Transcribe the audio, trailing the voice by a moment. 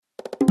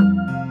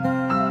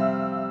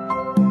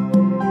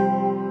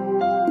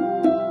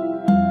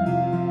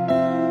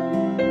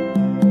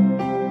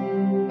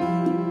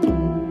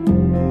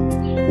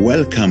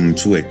Welcome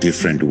to A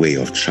Different Way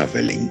of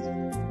Traveling.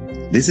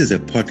 This is a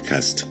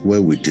podcast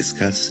where we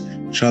discuss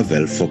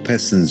travel for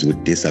persons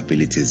with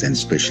disabilities and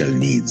special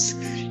needs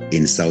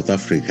in South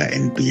Africa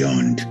and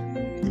beyond,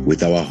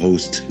 with our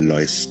host,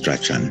 Lois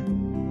Strachan.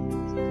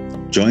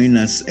 Join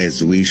us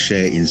as we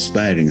share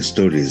inspiring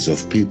stories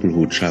of people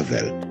who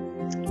travel,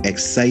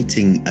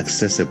 exciting,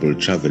 accessible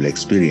travel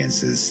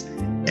experiences,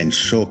 and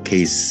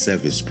showcase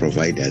service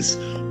providers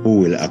who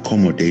will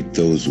accommodate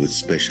those with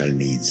special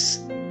needs.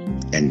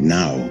 And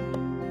now,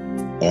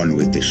 on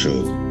with the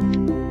show.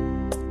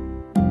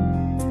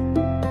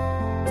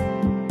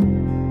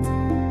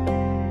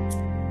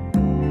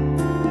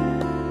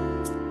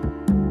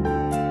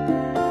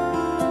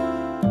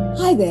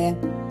 Hi there.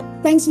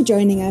 Thanks for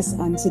joining us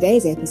on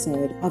today's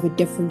episode of A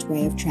Different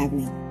Way of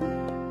Traveling,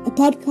 a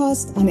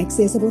podcast on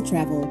accessible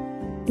travel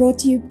brought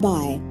to you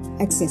by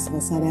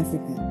Accessible South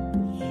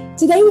Africa.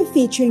 Today we're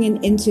featuring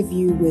an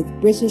interview with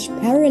British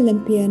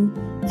paralympian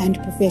and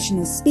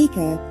professional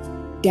speaker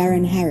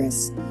Darren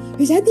Harris,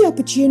 who's had the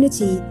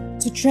opportunity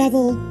to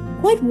travel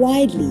quite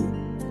widely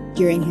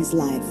during his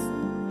life.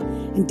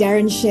 And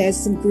Darren shares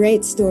some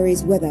great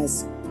stories with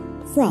us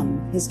from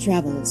his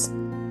travels.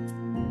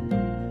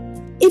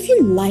 If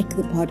you like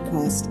the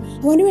podcast,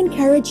 I want to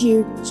encourage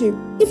you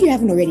to, if you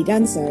haven't already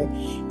done so,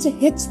 to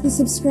hit the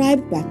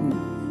subscribe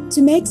button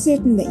to make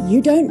certain that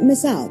you don't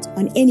miss out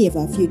on any of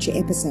our future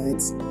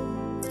episodes.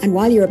 And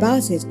while you're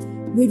about it,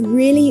 we'd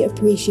really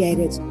appreciate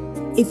it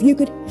if you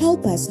could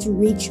help us to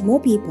reach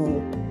more people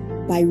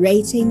by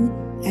rating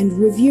and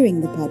reviewing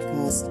the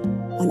podcast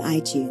on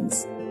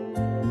iTunes.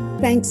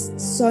 Thanks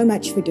so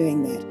much for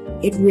doing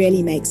that. It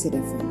really makes a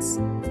difference.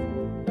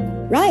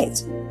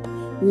 Right,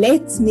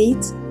 let's meet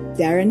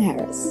Darren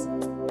Harris.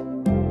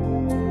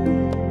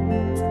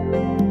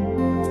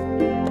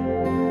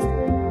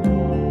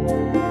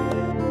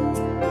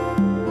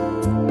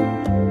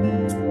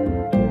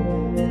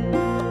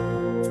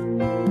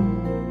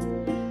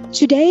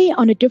 Today,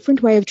 on A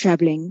Different Way of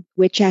Traveling,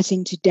 we're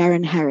chatting to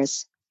Darren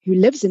Harris, who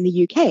lives in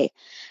the UK.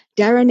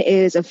 Darren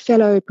is a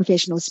fellow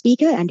professional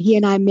speaker, and he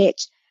and I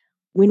met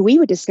when we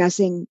were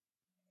discussing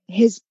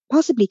his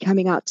possibly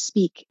coming out to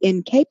speak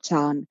in Cape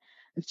Town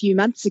a few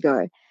months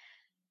ago.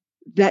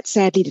 That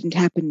sadly didn't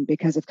happen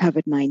because of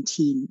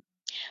COVID-19.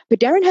 But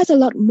Darren has a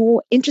lot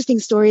more interesting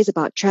stories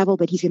about travel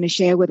that he's going to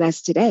share with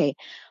us today.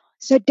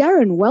 So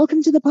Darren,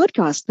 welcome to the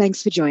podcast.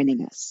 Thanks for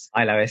joining us.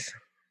 Hi, Lois.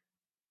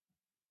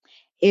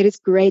 It is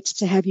great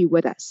to have you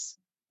with us.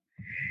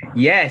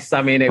 Yes,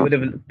 I mean, it would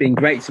have been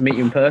great to meet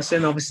you in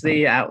person,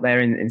 obviously, out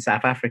there in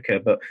South Africa.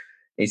 But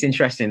it's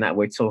interesting that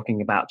we're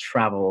talking about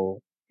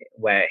travel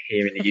where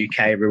here in the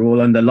UK, we're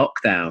all under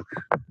lockdown.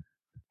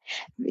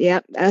 Yeah,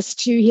 us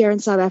too here in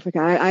South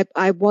Africa.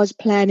 I was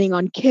planning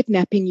on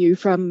kidnapping you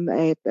from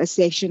a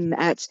session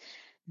at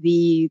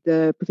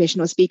the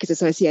Professional Speakers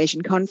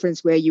Association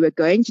conference where you were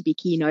going to be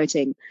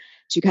keynoting,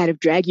 to kind of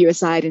drag you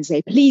aside and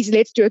say, please,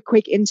 let's do a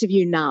quick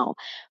interview now.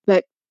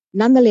 But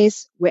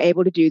nonetheless, we're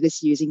able to do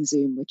this using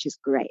Zoom, which is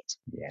great.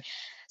 Yeah.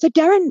 So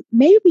Darren,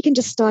 maybe we can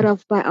just start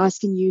off by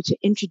asking you to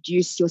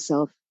introduce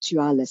yourself to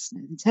our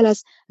listeners and tell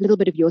us a little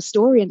bit of your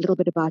story and a little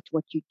bit about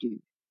what you do.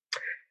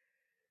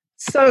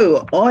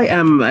 So I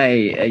am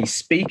a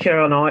speaker,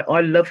 and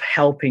I love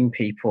helping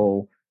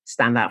people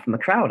stand out from the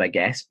crowd, I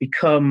guess,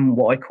 become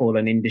what I call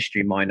an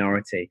industry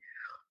minority.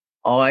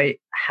 I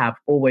have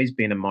always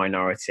been a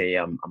minority.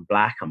 I'm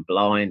black, I'm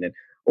blind, and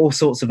all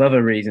sorts of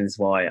other reasons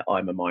why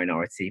I'm a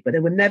minority. But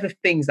there were never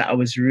things that I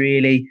was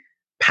really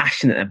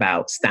passionate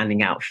about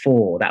standing out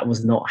for. That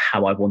was not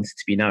how I wanted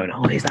to be known.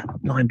 Oh, there's that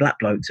blind black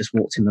bloke just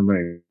walked in the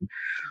room.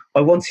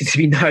 I wanted to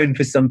be known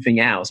for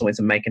something else. I wanted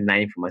to make a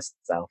name for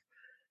myself.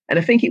 And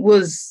I think it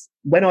was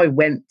when I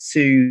went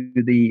to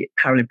the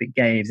Paralympic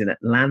Games in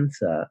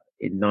Atlanta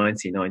in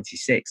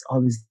 1996, I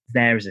was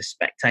there as a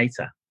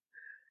spectator.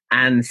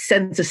 And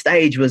centre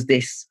stage was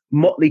this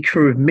motley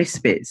crew of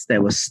misfits.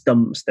 There were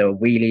stumps, there were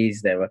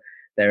wheelies, there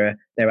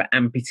were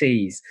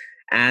amputees.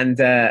 And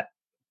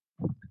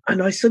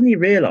I suddenly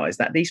realised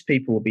that these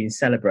people were being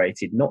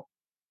celebrated not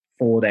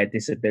for their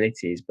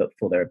disabilities, but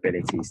for their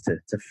abilities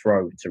to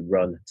throw, to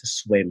run, to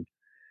swim.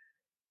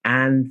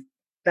 And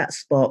that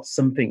sparked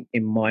something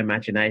in my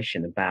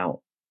imagination about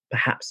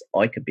perhaps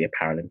I could be a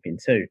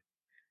Paralympian too.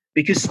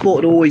 Because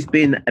sport had always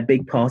been a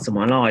big part of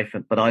my life,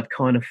 but I'd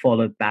kind of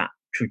followed that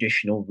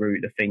traditional route,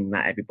 the thing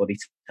that everybody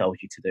tells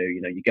you to do. You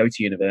know, you go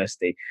to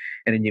university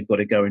and then you've got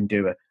to go and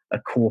do a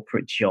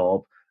corporate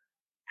job.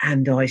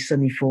 And I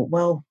suddenly thought,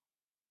 well,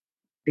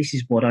 this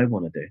is what I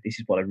want to do. This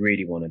is what I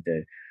really want to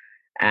do.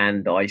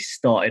 And I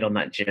started on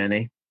that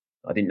journey.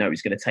 I didn't know it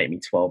was going to take me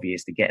 12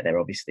 years to get there,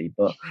 obviously,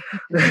 but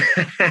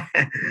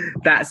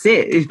that's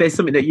it. If there's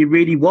something that you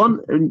really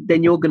want,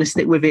 then you're going to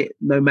stick with it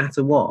no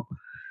matter what.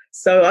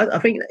 So I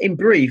think in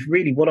brief,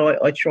 really what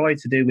I try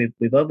to do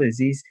with others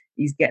is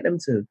get them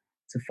to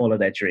follow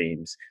their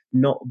dreams,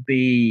 not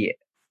be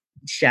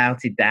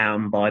shouted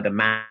down by the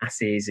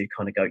masses who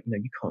kind of go,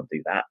 you can't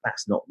do that.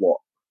 That's not what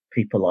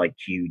people like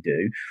you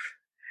do.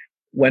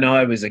 When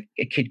I was a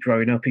kid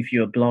growing up, if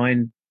you were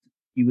blind,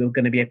 you were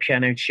going to be a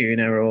piano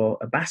tuner or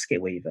a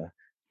basket weaver.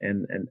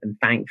 And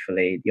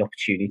thankfully, the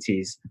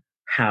opportunities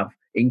have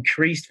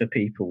increased for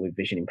people with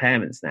vision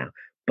impairments now.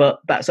 But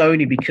that's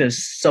only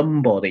because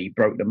somebody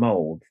broke the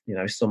mold. You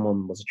know,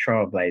 someone was a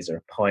trailblazer,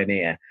 a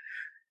pioneer,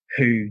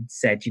 who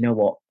said, you know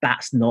what,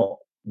 that's not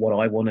what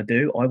I want to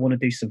do. I want to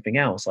do something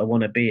else. I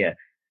want to be a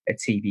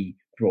TV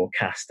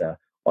broadcaster.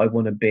 I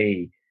want to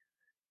be,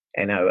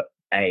 you know,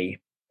 a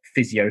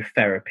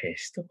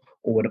physiotherapist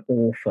or an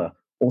author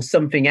or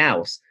something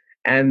else.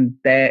 And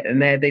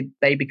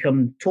they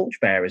become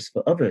torchbearers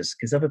for others,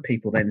 because other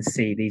people then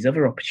see these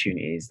other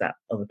opportunities that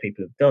other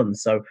people have done.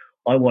 So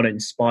I want to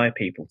inspire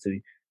people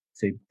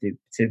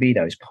to be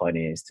those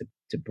pioneers,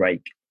 to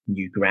break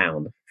new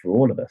ground for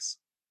all of us.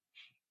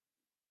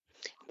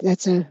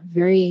 That's a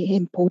very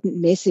important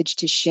message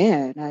to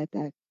share. And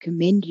I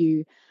commend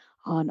you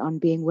on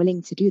being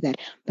willing to do that.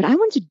 But I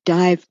want to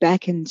dive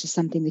back into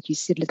something that you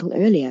said a little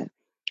earlier.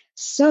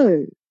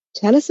 So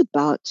tell us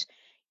about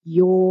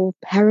your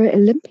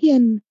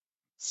paralympian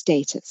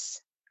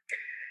status.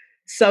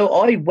 So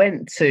I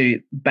went to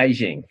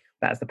Beijing.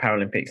 That's the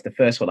Paralympics, the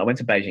first one. I went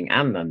to Beijing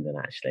and London,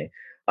 actually.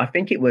 I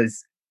think it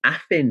was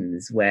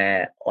Athens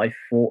where I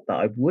thought that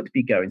I would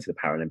be going to the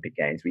Paralympic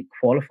Games. We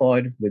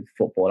qualified with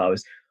football.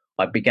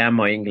 I began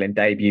my England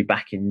debut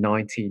back in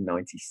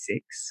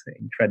 1996,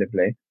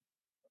 incredibly.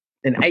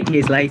 And 8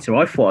 years later,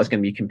 I thought I was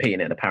going to be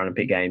competing at the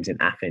Paralympic Games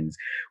in Athens.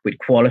 We'd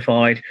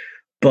qualified,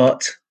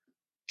 but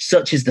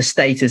such is the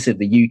status of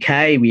the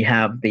UK, we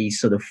have these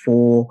sort of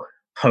 4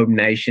 home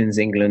nations,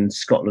 England,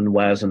 Scotland,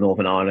 Wales, and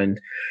Northern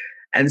Ireland.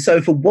 And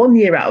so for 1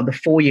 year out of the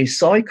 4-year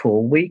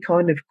cycle, we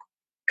kind of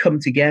come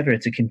together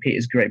to compete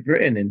as Great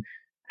Britain.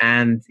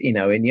 And you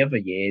know, in the other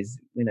years,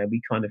 you know,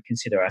 we kind of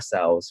consider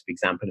ourselves, for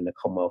example, in the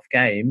Commonwealth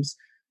Games,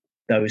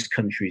 those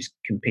countries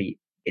compete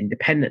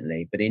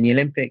independently. But in the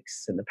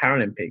Olympics and the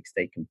Paralympics,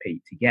 they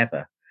compete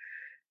together.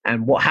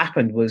 And what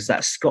happened was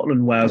that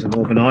Scotland, Wales, and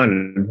Northern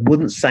Ireland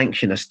wouldn't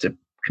sanction us to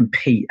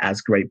compete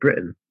as Great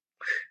Britain.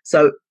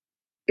 So,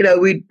 you know,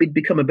 we'd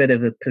become a bit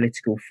of a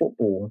political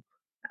football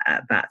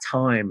at that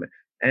time.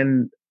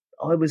 And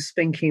I was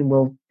thinking,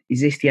 well,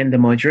 is this the end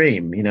of my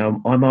dream? You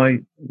know, am I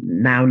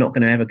now not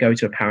going to ever go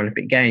to a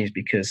Paralympic Games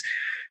because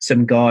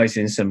some guys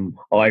in some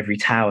ivory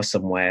tower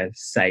somewhere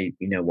say,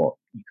 you know what,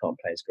 you can't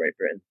play as Great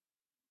Britain?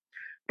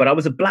 But I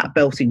was a black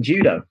belt in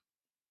judo.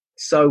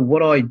 So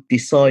what I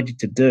decided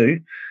to do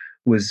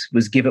was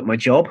give up my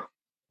job.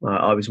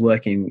 I was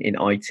working in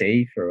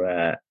IT for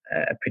a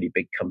pretty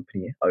big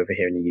company over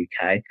here in the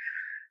UK.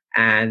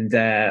 And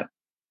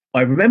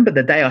I remember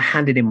the day I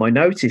handed in my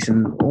notice,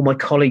 and all my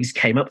colleagues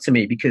came up to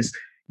me, because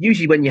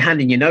usually when you're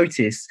handing your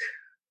notice,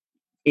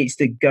 it's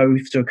to go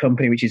to a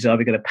company which is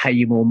either going to pay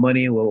you more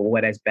money or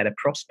where there's better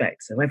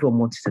prospects. And everyone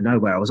wanted to know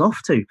where I was off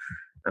to.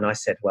 And I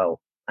said, well,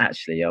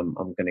 actually, I'm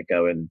going to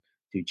go and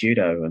do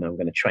judo, and I'm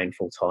going to train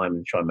full time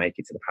and try and make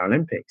it to the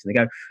Paralympics. And they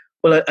go,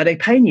 well, are they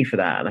paying you for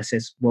that? And I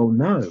says, well,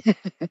 no.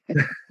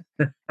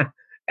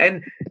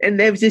 and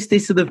there was this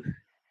sort of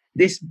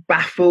this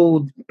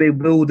baffled,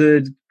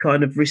 bewildered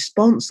kind of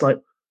response, like,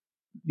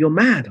 you're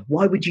mad.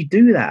 Why would you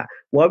do that?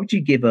 Why would you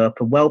give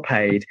up a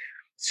well-paid,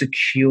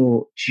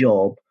 secure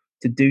job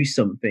to do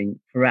something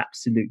for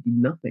absolutely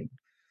nothing?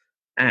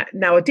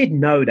 Now, I did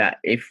know that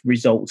if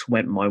results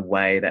went my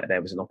way, that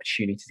there was an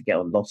opportunity to get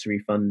on lottery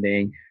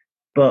funding,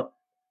 but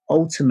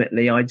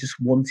ultimately, I just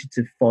wanted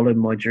to follow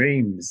my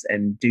dreams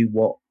and do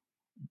what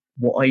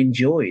I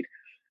enjoyed.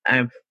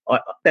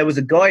 There was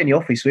a guy in the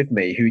office with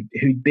me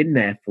who'd been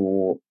there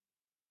for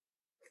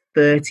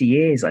 30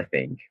 years, I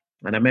think.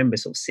 And I remember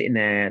sort of sitting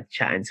there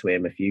chatting to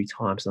him a few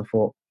times, and I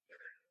thought,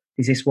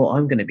 is this what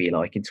I'm going to be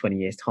like in 20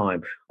 years'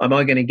 time? Am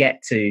I going to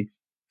get to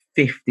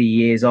 50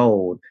 years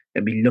old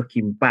and be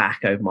looking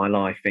back over my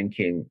life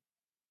thinking,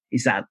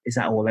 is that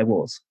all there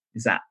was?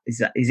 Is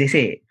this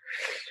it?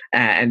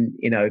 And,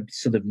 you know,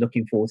 sort of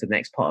looking forward to the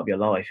next part of your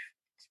life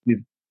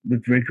with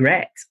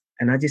regret.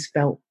 And I just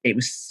felt it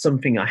was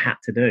something I had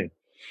to do.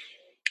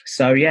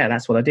 So, yeah,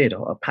 that's what I did.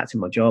 I packed in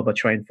my job. I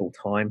trained full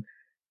time.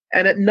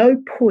 And at no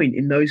point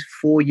in those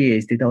 4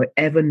 years did I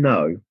ever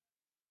know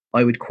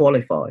I would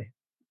qualify.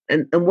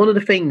 And one of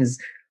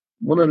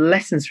the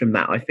lessons from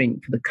that, I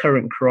think, for the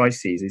current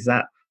crises is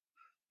that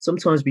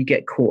sometimes we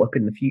get caught up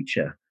in the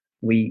future.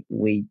 We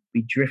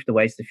drift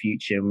away to the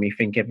future and we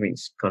think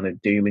everything's kind of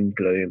doom and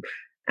gloom.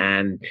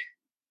 And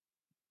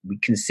we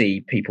can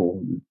see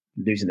people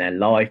losing their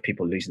life,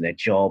 people losing their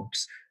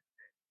jobs.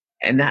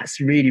 And that's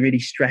really, really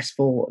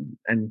stressful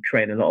and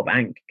creating a lot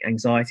of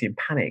anxiety and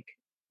panic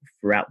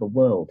throughout the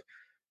world.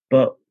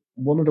 But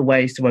one of the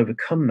ways to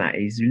overcome that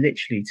is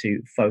literally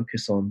to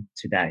focus on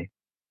today.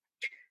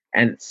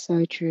 And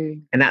so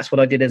true. And that's what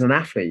I did as an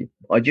athlete.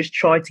 I just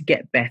tried to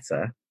get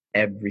better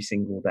every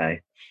single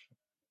day.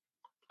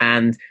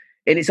 And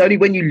it's only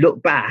when you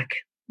look back,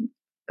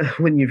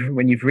 when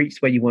you've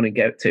reached where you want to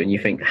go to, and you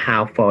think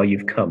how far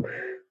you've come,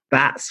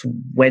 that's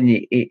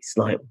when it's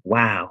like,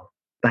 wow,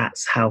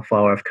 that's how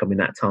far I've come in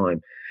that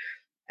time.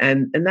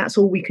 And that's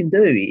all we can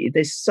do.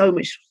 There's so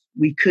much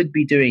we could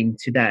be doing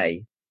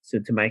today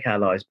to make our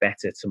lives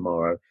better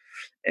tomorrow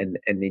and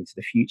into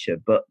the future.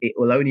 But it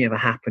will only ever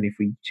happen if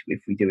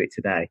we do it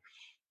today.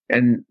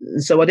 And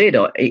so I did.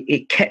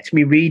 It kept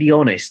me really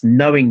honest,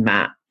 knowing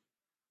that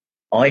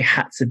I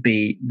had to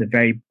be the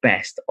very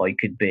best I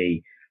could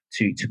be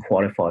to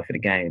qualify for the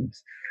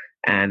games.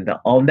 And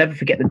I'll never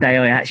forget the day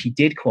I actually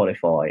did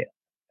qualify.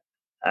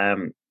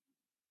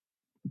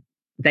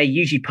 They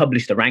usually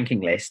publish the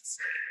ranking lists,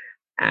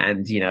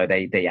 and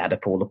they add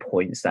up all the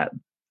points that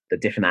the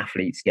different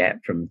athletes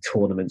get from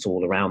tournaments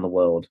all around the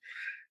world.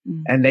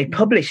 And they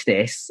published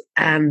this,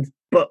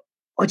 but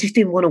I just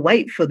didn't want to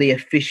wait for the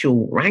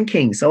official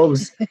rankings. So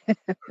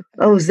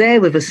I was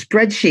there with a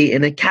spreadsheet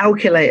and a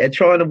calculator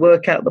trying to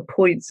work out the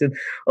points, and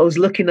I was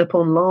looking up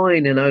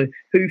online,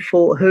 who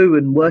fought who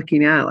and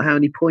working out how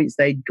many points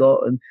they'd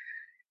got,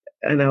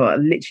 and I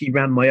literally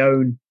ran my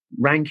own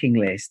ranking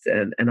list,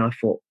 and I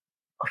thought,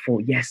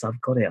 yes,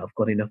 I've got it. I've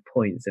got enough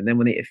points. And then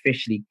when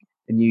the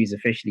news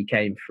officially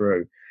came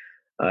through,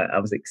 I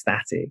was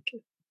ecstatic.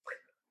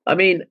 I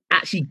mean,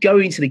 actually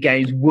going to the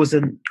games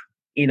wasn't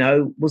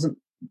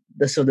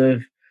the sort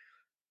of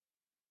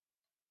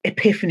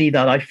epiphany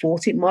that I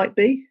thought it might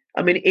be.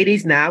 I mean, it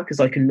is now because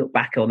I can look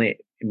back on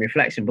it in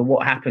reflection. But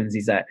what happens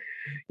is that,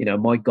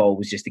 my goal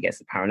was just to get to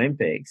the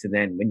Paralympics. And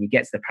then when you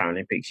get to the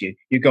Paralympics,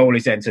 your goal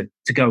is then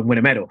to go and win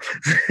a medal.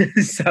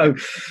 So,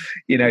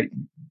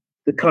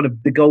 the kind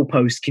of the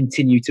goalposts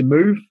continue to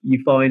move,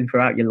 you find,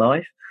 throughout your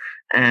life.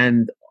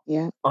 And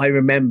I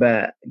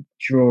remember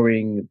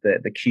drawing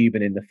the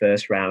Cuban in the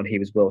first round. He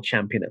was world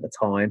champion at the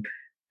time,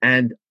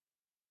 and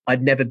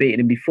I'd never beaten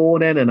him before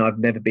then, and I've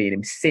never beaten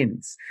him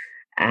since.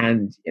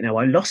 And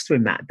I lost to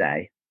him that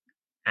day.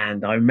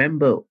 And I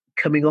remember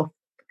coming off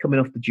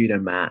the judo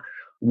mat,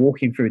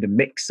 walking through the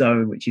mix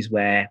zone, which is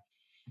where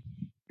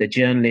the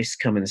journalists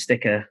come and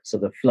stick a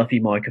sort of fluffy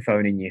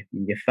microphone in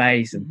your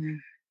face. And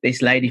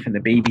this lady from the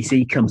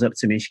BBC comes up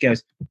to me and she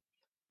goes,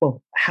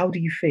 "Well, how do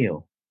you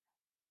feel?"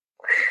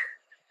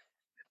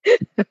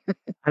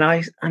 and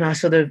I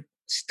sort of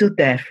stood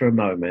there for a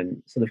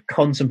moment, sort of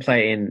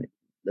contemplating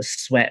the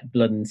sweat,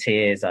 blood and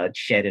tears I'd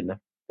shed in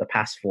the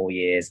past 4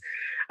 years.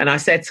 And I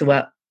said to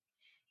her,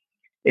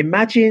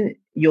 "Imagine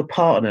your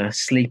partner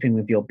sleeping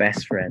with your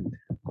best friend."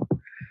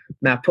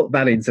 Now put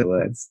that into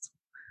words.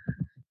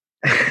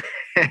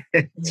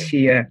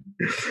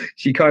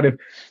 She kind of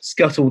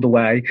scuttled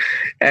away,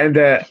 and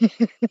I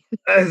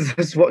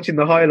was watching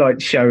the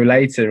highlight show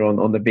later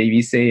on the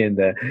BBC,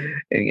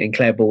 and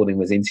Claire Balding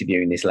was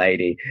interviewing this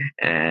lady.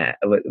 Claire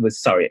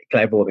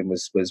Balding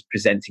was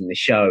presenting the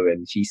show,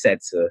 and she said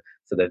to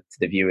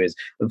the viewers,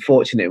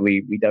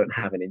 "Unfortunately, we don't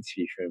have an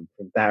interview from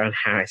Darren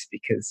Harris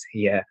because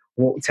he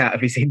walked out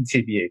of his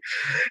interview."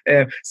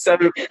 So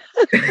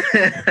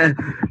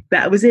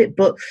that was it.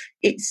 But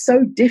it's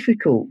so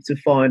difficult to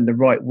find the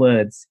right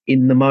words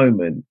in the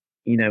moment,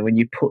 when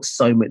you put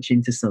so much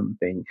into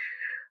something.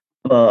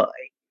 But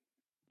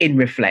in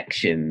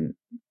reflection,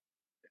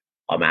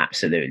 I'm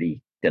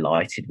absolutely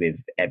delighted with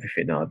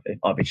everything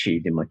I've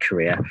achieved in my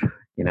career.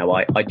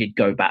 I did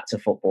go back to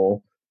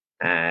football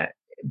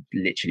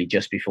literally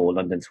just before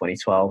London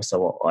 2012.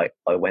 So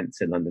I went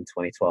to London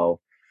 2012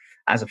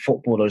 as a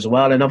footballer as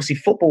well. And obviously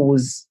football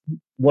was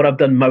what I've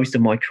done most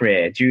of my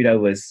career. Judo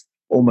was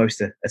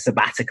almost a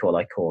sabbatical,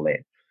 I call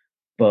it,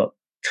 but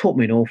taught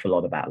me an awful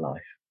lot about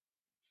life.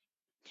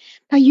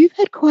 Now, you've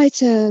had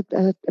quite a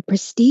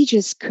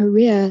prestigious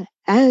career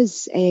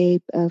as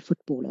a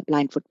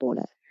blind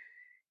footballer.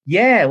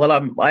 Yeah, well,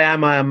 I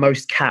am our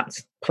most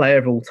capped player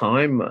of all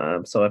time.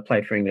 So I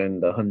played for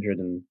England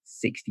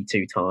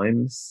 162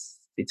 times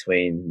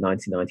between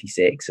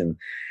 1996 and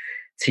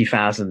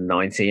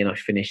 2019. I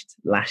finished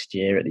last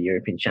year at the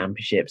European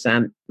Championships,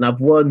 and I've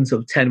won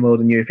sort of 10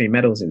 world and European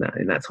medals in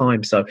that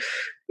time. So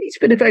it's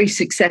been a very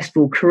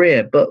successful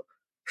career. But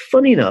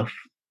funny enough,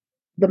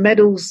 the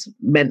medals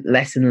meant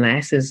less and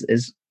less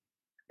as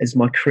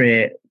my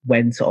career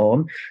went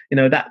on.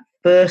 That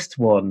first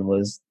one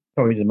was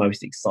probably the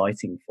most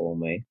exciting for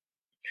me.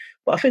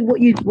 But I think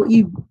what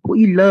you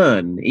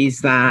learn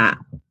is that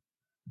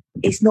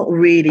it's not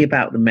really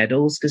about the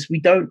medals, because we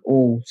don't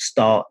all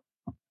start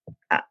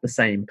at the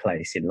same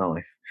place in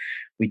life.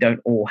 We don't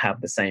all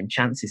have the same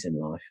chances in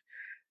life.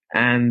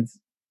 And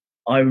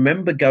I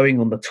remember going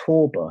on the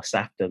tour bus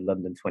after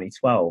London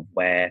 2012,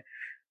 where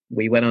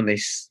we went on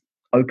this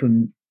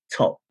open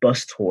top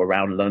bus tour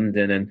around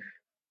London, and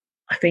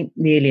I think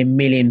nearly 1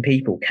 million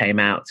people came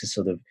out to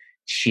sort of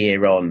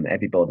cheer on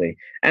everybody.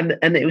 And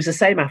it was the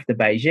same after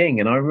Beijing.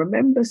 And I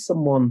remember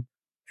someone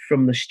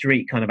from the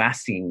street kind of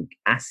asking,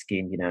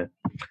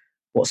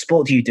 "What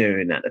sport do you do?"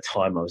 And at the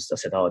time I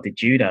said, "Oh, I did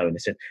judo." And they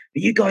said, "Are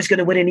you guys going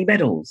to win any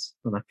medals?"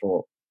 And I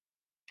thought,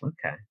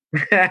 okay.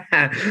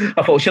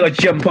 I thought, should I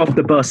jump off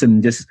the bus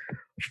and just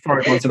throw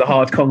it onto the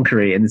hard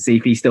concrete and see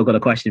if he's still got a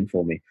question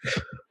for me?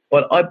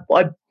 Well,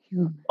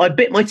 I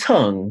bit my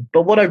tongue.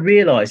 But what I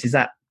realized is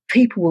that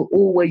people will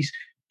always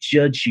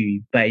judge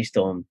you based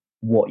on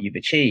what you've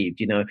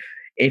achieved.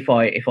 If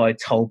I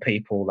told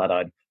people that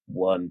I'd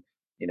won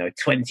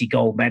 20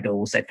 gold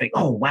medals, they'd think,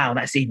 "Oh wow,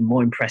 that's even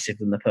more impressive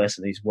than the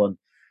person who's won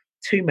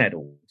 2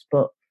 medals.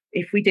 But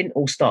if we didn't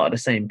all start at the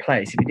same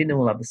place, if we didn't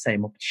all have the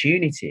same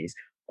opportunities,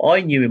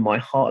 I knew in my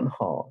heart and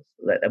heart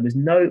that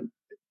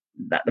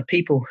that the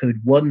people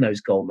who'd won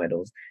those gold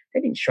medals, they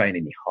didn't train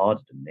any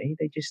harder than me.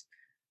 They just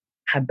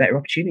had better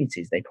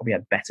opportunities. They probably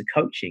had better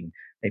coaching.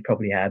 They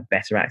probably had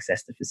better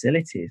access to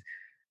facilities.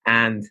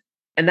 And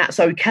that's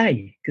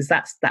okay, because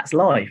that's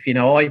life.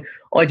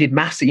 I did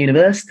maths at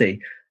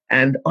university,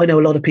 and I know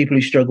a lot of people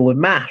who struggle with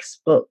maths,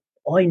 but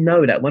I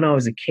know that when I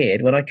was a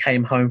kid, when I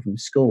came home from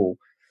school,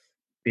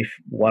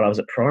 while I was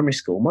at primary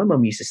school, my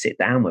mum used to sit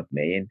down with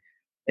me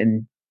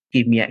and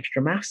give me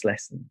extra maths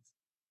lessons.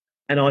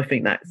 And I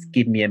think that's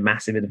given me a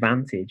massive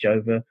advantage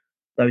over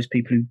those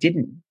people who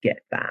didn't get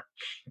that.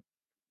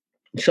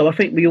 So I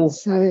think we all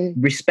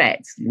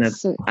respect,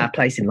 our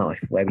place in life,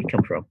 where we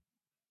come from.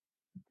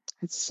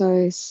 It's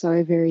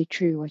so very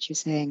true what you're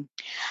saying.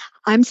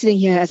 I'm sitting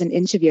here as an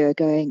interviewer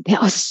going, there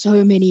are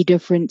so many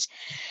different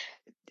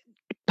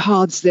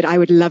paths that I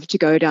would love to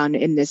go down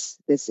in this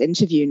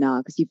interview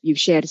now, because you've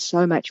shared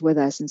so much with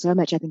us, and so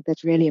much I think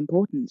that's really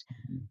important.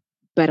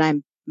 But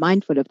I'm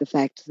mindful of the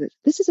fact that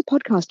this is a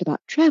podcast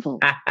about travel.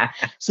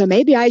 So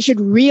maybe I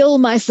should reel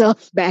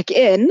myself back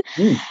in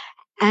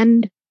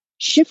and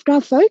shift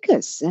our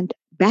focus and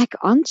back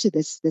onto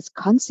this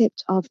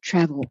concept of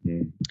travel.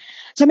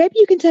 So maybe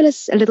you can tell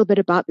us a little bit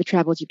about the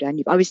travels you've done.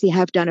 You obviously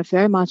have done a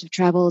fair amount of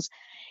travels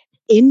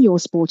in your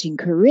sporting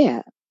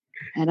career,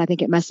 and I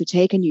think it must have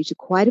taken you to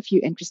quite a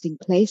few interesting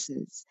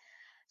places.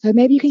 So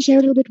maybe you can share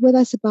a little bit with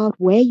us about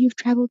where you've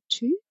traveled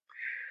to.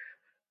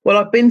 Well,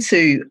 I've been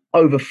to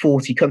over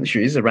 40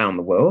 countries around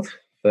the world.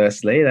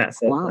 Firstly,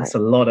 that's a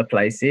lot of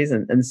places,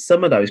 and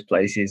some of those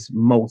places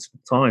multiple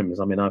times.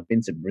 I mean, I've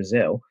been to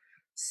Brazil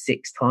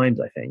 6 times,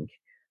 I think.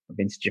 I've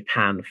been to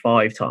Japan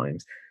 5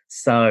 times.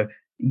 So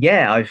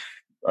yeah,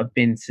 I've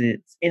been to,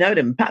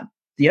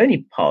 the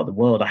only part of the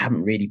world I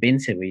haven't really been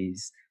to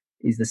is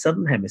the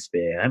Southern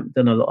Hemisphere. I haven't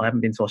done a lot. I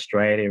haven't been to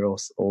Australia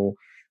or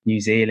New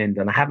Zealand,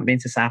 and I haven't been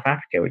to South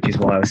Africa, which is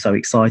why I was so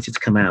excited to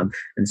come out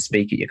and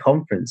speak at your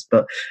conference.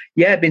 But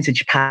yeah, I've been to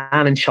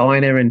Japan and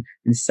China and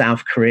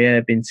South Korea.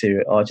 I've been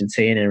to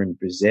Argentina and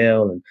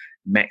Brazil and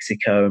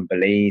Mexico and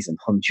Belize and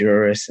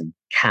Honduras and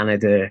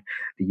Canada,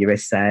 the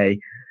USA,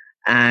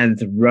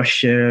 and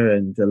Russia,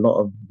 and a lot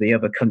of the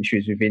other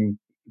countries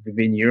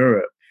within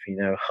Europe,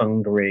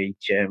 Hungary,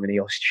 Germany,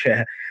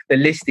 Austria. The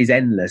list is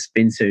endless.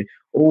 Been to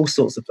all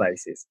sorts of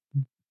places.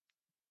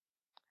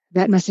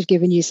 That must have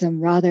given you some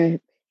rather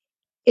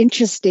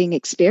interesting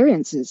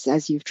experiences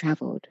as you've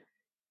traveled.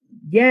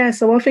 Yeah,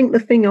 so I think the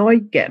thing I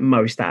get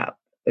most out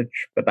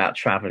about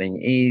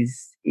traveling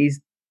is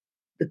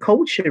the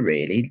culture,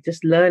 really,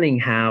 just learning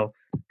how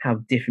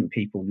different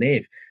people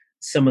live.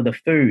 Some of the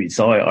foods.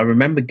 I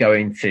remember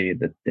going to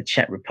the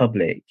Czech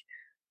Republic.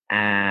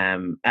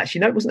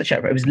 Actually, no, it wasn't the Czech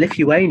Republic. It was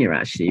Lithuania.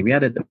 Actually, we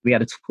had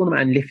a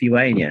tournament in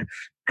Lithuania,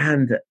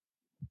 and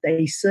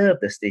they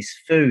served us this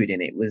food,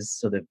 and it was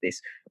sort of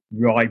this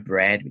rye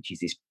bread, which is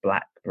this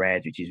black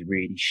bread, which is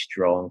really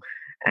strong,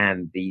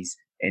 and these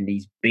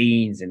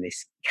beans and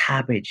this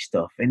cabbage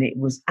stuff, and it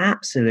was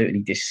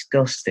absolutely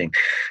disgusting.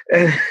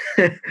 And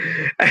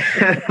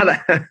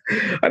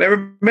I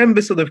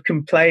remember sort of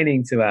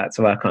complaining to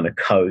our kind of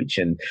coach,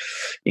 and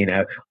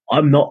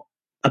I'm not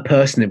a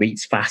person who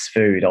eats fast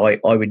food. I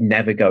would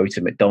never go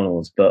to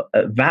McDonald's, but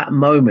at that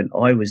moment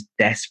I was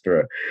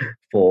desperate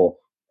for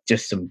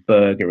just some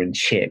burger and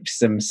chips,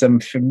 some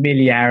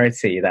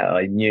familiarity that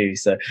I knew.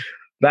 So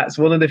that's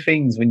one of the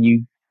things when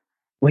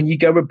you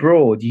go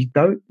abroad, you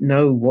don't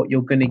know what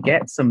you're going to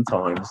get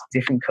sometimes.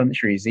 Different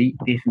countries eat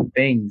different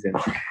things, and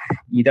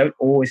you don't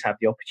always have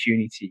the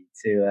opportunity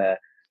to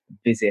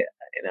visit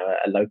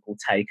a local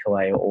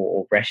takeaway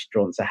or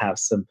restaurant to have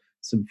some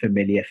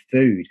familiar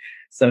food.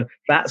 So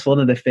that's one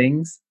of the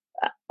things.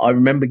 I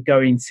remember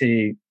going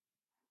to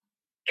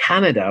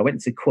Canada. I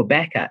went to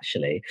Quebec,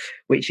 actually,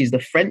 which is the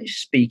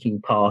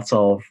French-speaking part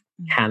of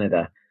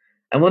Canada.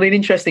 And one of the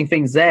interesting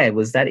things there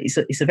was that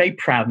it's a very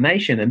proud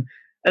nation,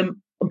 and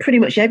pretty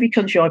much every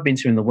country I've been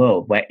to in the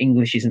world where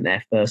English isn't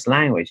their first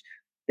language,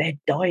 they're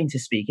dying to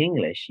speak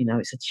English.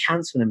 It's a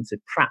chance for them to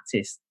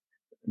practice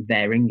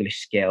their English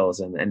skills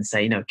and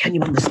say, can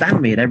you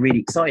understand me? They're really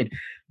excited.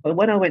 But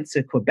when I went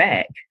to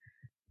Quebec,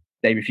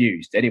 they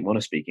refused. They didn't want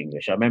to speak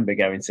English. I remember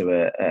going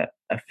to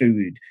a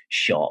food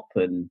shop,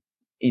 and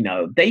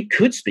they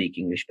could speak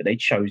English, but they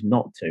chose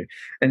not to.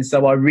 And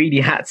so I really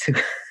had to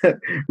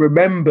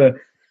remember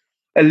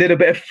a little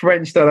bit of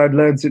French that I'd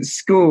learned at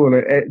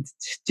school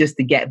just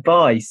to get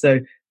by. So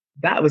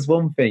that was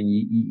one thing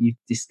you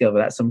discover,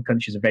 that some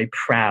countries are very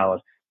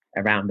proud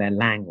around their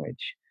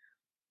language.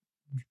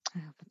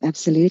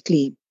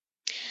 Absolutely.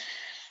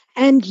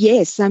 And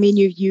yes, I mean,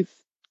 you've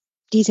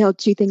detailed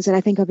 2 things that I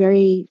think are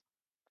very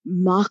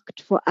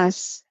marked for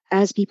us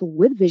as people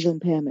with visual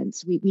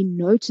impairments. We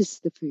notice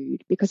the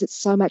food because it's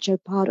so much a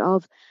part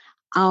of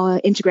our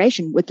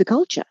integration with the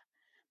culture.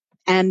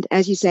 And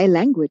as you say,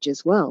 language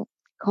as well.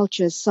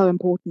 Culture is so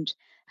important.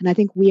 And I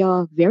think we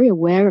are very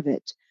aware of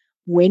it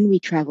when we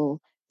travel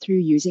through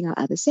using our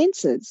other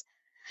senses.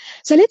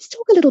 So let's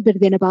talk a little bit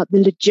then about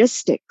the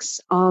logistics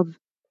of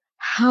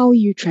how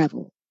you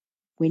travel.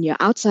 When you're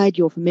outside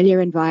your familiar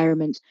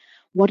environment,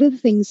 what are the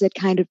things that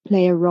kind of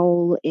play a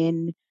role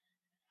in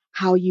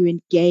how you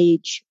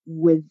engage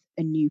with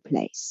a new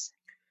place?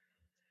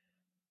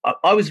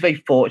 I was very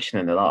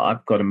fortunate that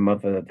I've got a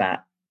mother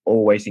that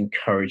always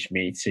encouraged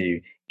me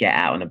to get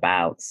out and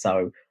about.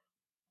 So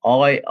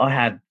I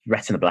had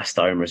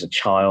retinoblastoma as a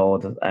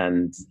child,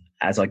 and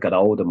as I got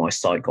older, my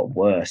sight got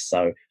worse.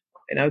 So,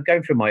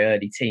 going through my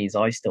early teens,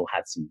 I still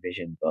had some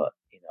vision, but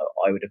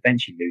I would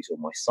eventually lose all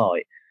my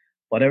sight.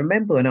 But I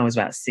remember when I was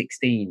about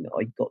 16,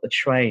 I got the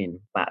train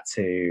back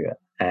to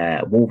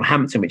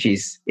Wolverhampton, which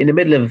is in the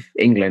middle of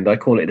England. I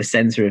call it the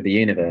centre of the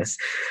universe.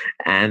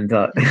 And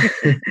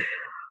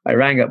I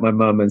rang up my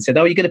mum and said,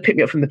 "Oh, you're going to pick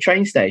me up from the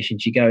train station?"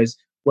 She goes,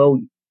 "Well,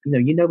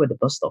 you know where the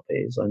bus stop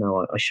is. I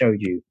know I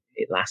showed you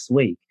it last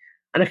week."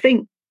 And I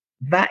think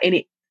that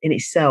in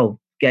itself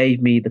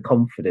gave me the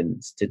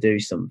confidence to do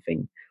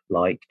something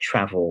like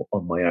travel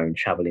on my own,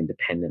 travel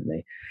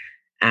independently.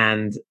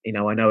 And,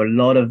 I know a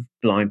lot of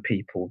blind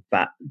people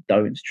that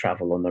don't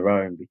travel on their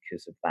own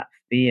because of that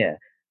fear.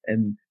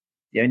 And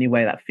the only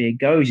way that fear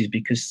goes is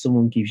because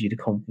someone gives you the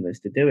confidence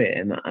to do it.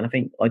 And I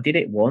think I did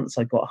it once.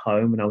 I got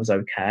home and I was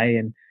okay.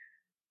 And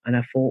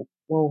I thought,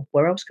 well,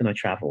 where else can I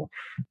travel?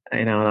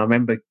 And I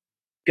remember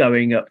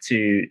going up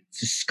to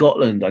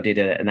Scotland. I did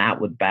an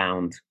outward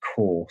bound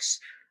course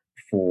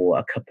for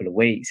a couple of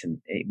weeks, and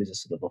it was a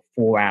sort of a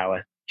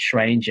 4-hour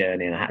train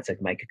journey, and I had to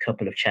make a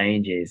couple of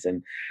changes.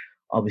 And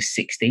I was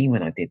 16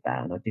 when I did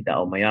that, and I did that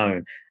on my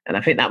own. And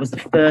I think that was the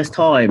first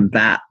time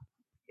that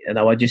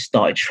I just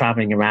started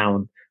traveling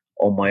around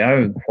on my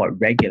own quite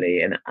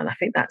regularly, and I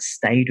think that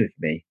stayed with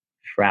me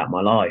throughout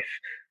my life.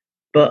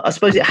 But I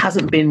suppose it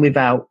hasn't been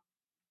without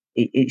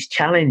its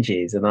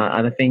challenges, and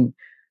I think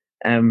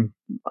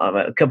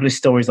a couple of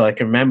stories I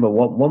can remember.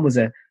 One was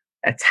a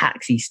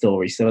taxi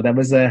story. So there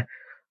was I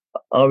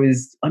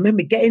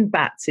remember getting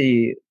back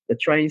to the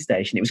train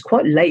station. It was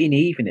quite late in the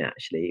evening,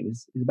 actually. It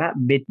was about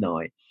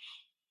midnight.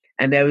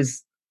 And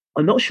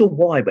I'm not sure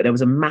why, but there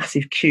was a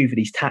massive queue for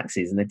these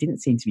taxis, and there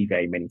didn't seem to be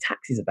very many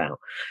taxis about.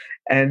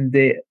 And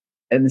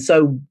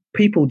so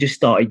people just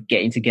started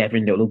getting together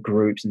in little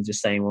groups and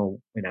just saying, well,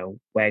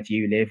 where do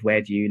you live?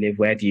 Where do you live?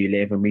 Where do you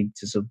live? And we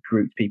just sort of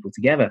grouped people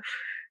together.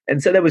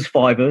 And so there was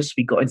 5 of us.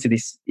 We got into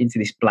this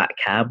black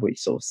cab, which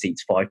sort of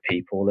seats 5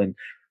 people, and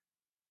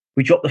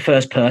we dropped the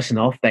first person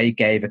off. They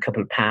gave a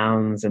couple of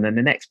pounds, and then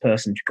the next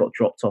person got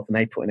dropped off, and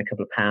they put in a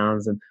couple of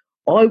pounds. And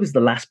I was the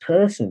last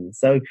person,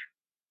 so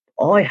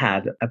I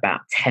had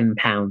about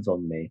 £10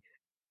 on me,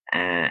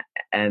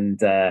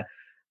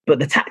 but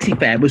the taxi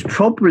fare was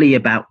probably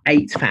about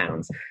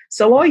 £8.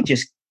 So I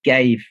just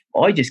gave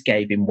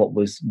him what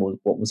was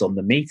on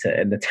the meter,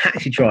 and the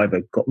taxi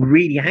driver got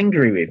really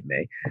angry with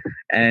me,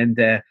 and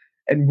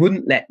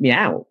wouldn't let me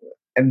out.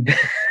 And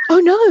oh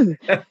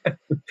no!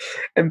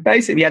 And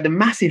basically had a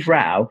massive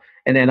row,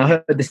 and then I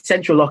heard the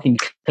central locking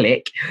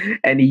click,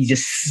 and he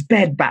just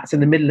sped back to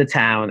the middle of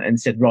town and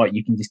said, "Right,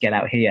 you can just get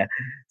out here."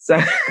 So,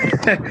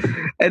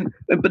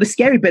 but the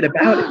scary bit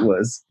about it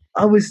was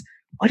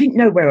I didn't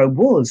know where I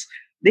was.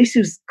 This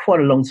was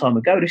quite a long time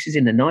ago. This is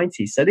in the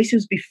 90s, so this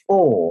was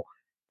before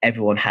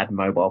everyone had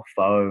mobile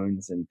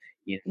phones, and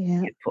you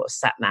could put a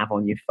sat nav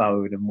on your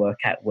phone and work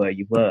out where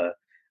you were.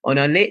 And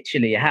I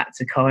literally had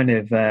to kind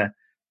of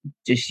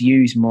just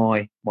use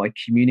my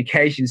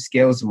communication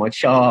skills and my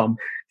charm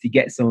to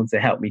get someone to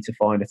help me to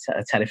find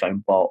a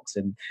telephone box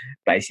and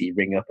basically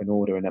ring up and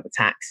order another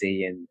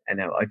taxi, and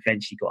I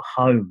eventually got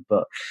home.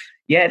 But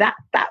yeah,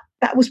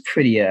 that was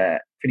pretty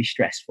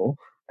stressful.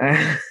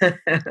 I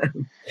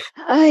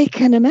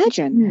can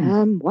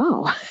imagine.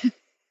 Wow.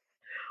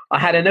 I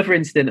had another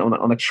incident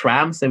on a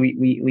tram. So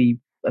we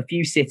a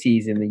few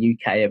cities in the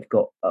UK have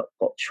got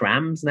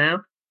trams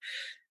now,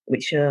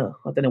 which I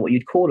don't know what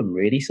you'd call them,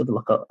 really, sort of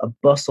like a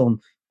bus on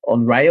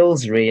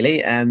rails,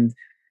 really.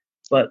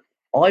 But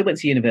I went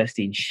to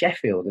university in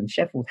Sheffield, and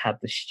Sheffield had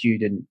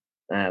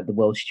the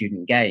World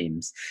Student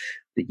Games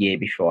the year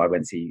before I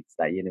went to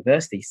that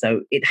university.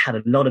 So it had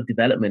a lot of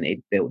development.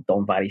 It built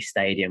Don Valley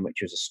Stadium,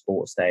 which was a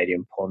sports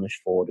stadium,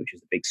 Ponishford, which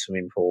was a big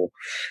swimming pool,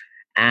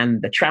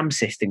 and the tram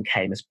system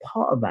came as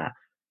part of that.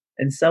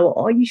 And so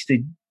I used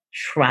to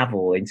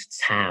travel into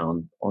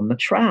town on the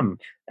tram,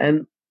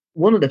 and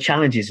one of the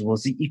challenges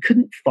was that you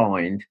couldn't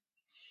find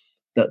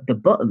the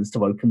buttons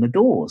to open the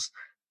doors.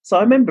 So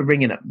I remember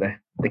ringing up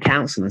the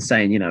council and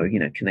saying,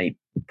 can they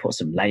put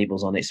some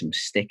labels on it, some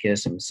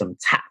stickers, some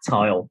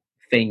tactile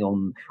thing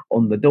on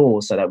the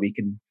door so that we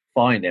can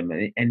find them.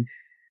 And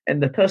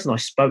the person I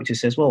spoke to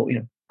says, well,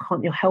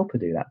 can't your helper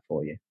do that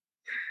for you?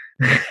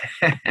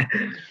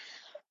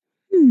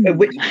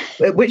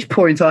 At which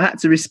point I had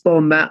to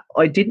respond that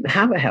I didn't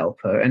have a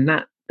helper, and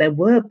that there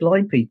were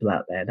blind people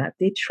out there that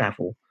did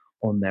travel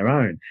on their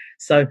own.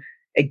 So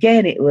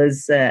again, it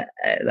was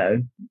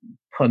no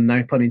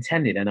pun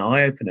intended, an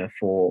eye opener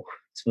for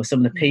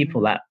some of the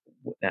people that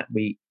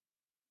we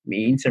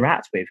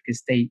interact with,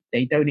 because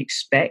they don't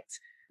expect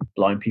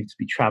blind people to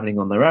be traveling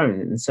on their own,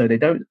 and so they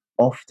don't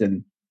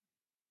often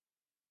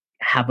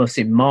have us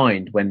in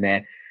mind when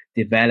they're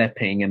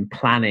developing and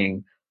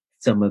planning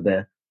some of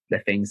the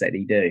things that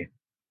they do.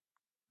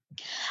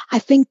 I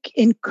think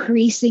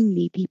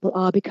increasingly people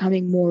are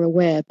becoming more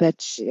aware,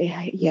 but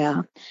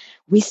yeah,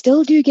 we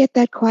still do get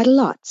that quite a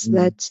lot,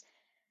 that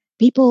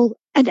people,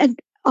 and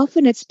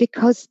often it's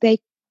because they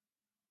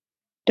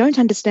don't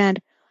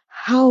understand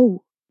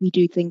how we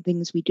do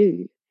things we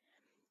do.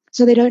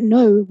 So they don't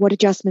know what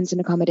adjustments and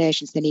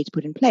accommodations they need to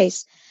put in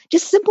place.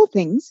 Just simple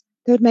things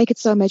that would make it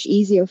so much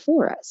easier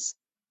for us.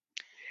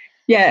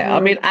 Yeah, I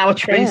mean, our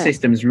train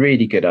system is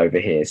really good over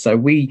here.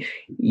 So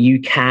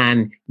you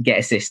can get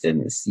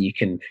assistance. You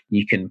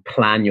can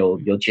plan your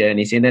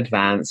journeys in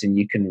advance, and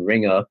you can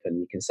ring up and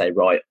you can say,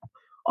 right,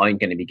 I'm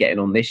going to be getting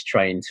on this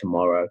train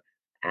tomorrow,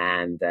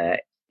 and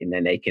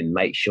then they can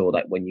make sure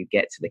that when you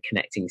get to the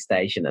connecting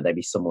station, that there'll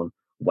be someone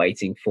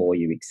waiting for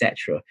you,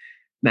 etc.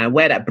 Now,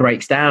 where that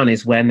breaks down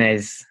is when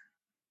there's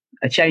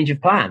a change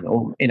of plan,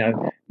 or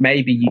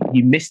maybe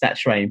you miss that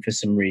train for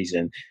some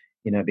reason.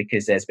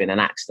 Because there's been an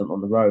accident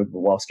on the road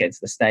whilst getting to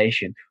the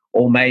station,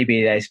 or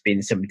maybe there's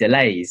been some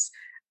delays.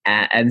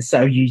 And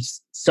so you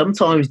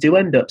sometimes do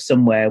end up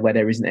somewhere where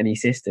there isn't any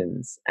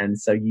assistance. And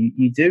so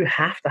you do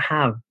have to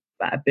have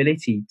that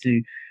ability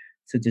to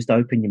just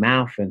open your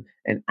mouth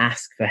and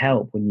ask for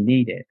help when you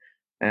need it.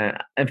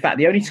 In fact,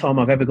 the only time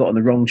I've ever got on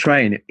the wrong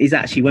train is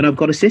actually when I've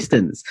got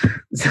assistance.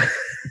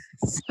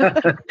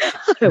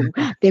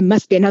 There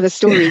must be another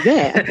story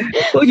there.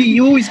 Well,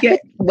 you always get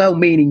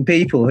well-meaning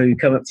people who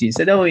come up to you and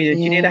said, "Oh, do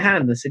you need a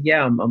hand?" I said,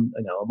 "Yeah, I'm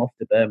off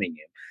to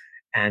Birmingham,"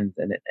 and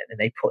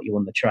they put you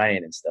on the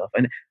train and stuff.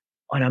 And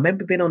I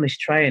remember being on this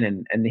train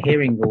and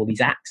hearing all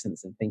these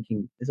accents and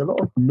thinking, "There's a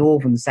lot of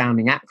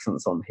northern-sounding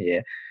accents on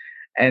here."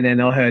 And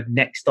then I heard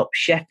next stop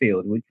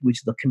Sheffield, which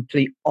is the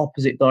complete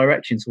opposite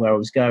direction to where I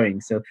was going.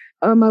 So,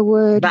 oh my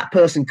word, that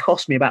person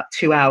cost me about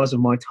 2 hours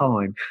of my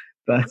time,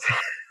 but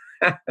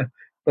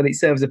but it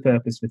serves a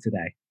purpose for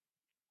today.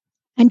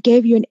 And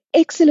gave you an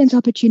excellent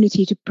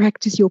opportunity to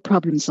practice your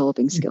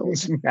problem-solving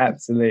skills.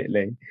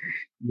 Absolutely.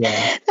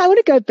 Yeah. I want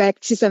to go back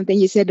to something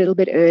you said a little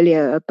bit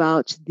earlier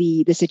about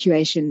the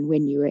situation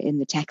when you were in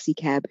the taxi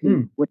cab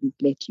who wouldn't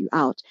let you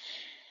out.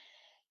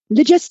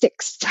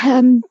 Logistics,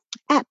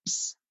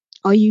 apps.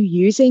 Are you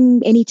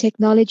using any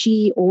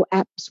technology or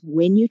apps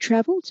when you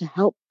travel to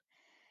help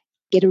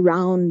get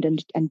around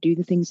and do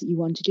the things that you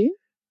want to do?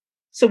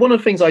 So one of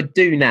the things I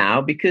do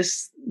now,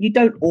 because you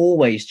don't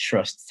always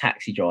trust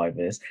taxi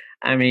drivers.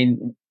 I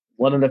mean,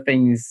 one of the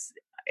things,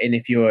 and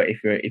if you're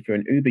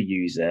an Uber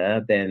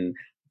user, then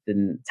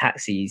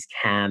taxis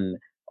can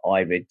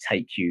either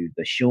take you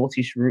the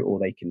shortest route or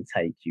they can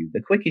take you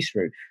the quickest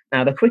route.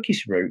 Now, the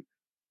quickest route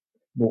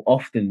will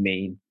often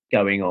mean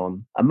going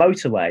on a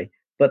motorway,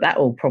 but that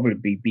will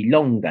probably be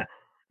longer.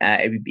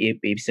 It'll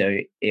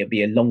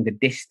be a longer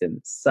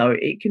distance, so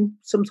it can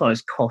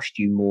sometimes cost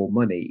you more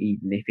money,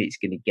 even if it's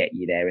going to get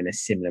you there in a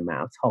similar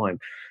amount of time.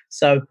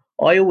 So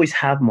I always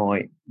have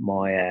my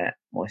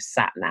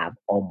sat nav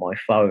on my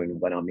phone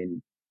when I'm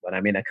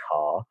in a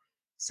car,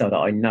 so that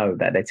I know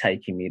that they're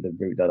taking me the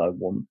route that I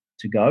want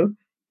to go,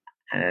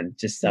 and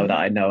just so that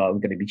I know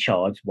I'm going to be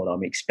charged what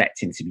I'm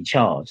expecting to be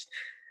charged.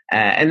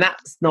 And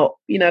that's not,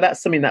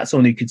 that's something that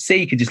someone who could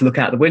see could just look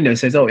out the window and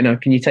says, "Oh,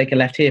 can you take a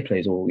left here,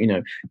 please?" Or,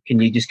 "Can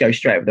you just go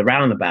straight over the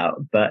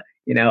roundabout?" But,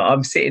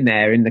 I'm sitting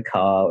there in the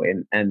car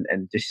and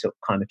just sort of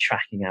kind of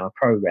tracking our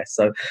progress.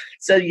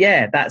 So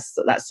yeah, that's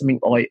something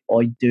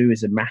I do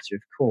as a matter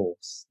of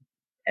course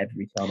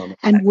every time I'm.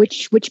 And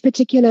which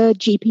particular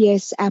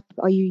GPS app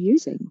are you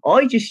using?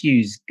 I just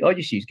use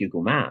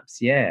Google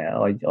Maps. Yeah,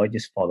 I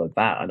just follow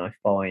that, and I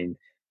find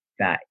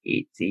that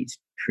it's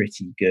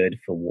pretty good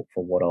for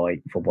what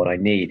I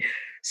need.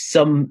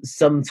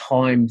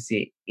 Sometimes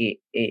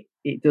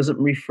it doesn't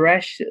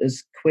refresh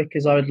as quick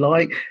as I would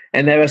like,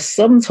 and there are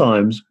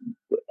sometimes,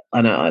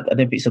 I don't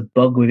know if it's a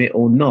bug with it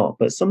or not,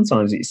 but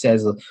sometimes it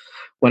says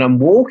when I'm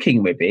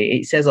walking with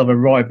it says I've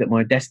arrived at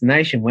my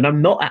destination when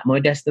I'm not at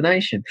my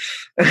destination.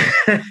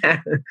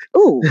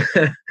 Oh,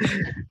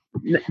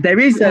 there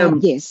is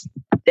yes,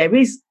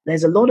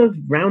 there's a lot of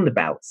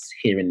roundabouts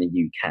here in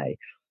the UK.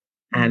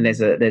 And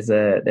there's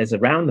a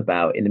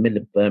roundabout in the middle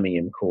of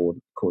Birmingham called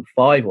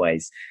Five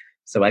Ways.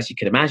 So as you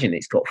can imagine,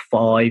 it's got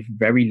 5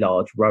 very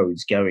large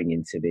roads going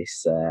into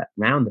this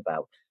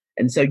roundabout.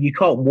 And so you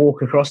can't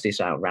walk across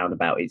this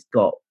roundabout. It's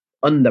got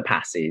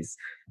underpasses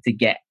to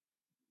get,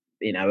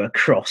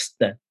 across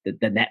the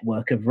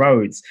network of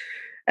roads.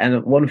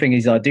 And one thing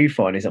I do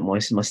find is that my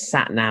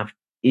sat nav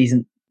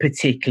isn't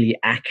particularly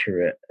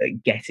accurate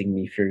at getting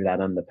me through that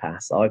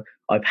underpass.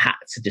 I've had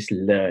to just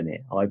learn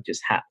it. I've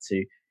just had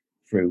to,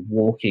 through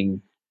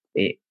walking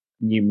it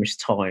numerous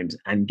times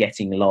and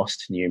getting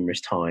lost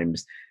numerous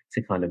times,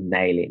 to kind of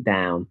nail it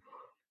down.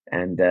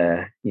 And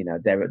there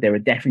are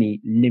definitely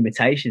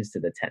limitations to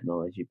the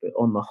technology, but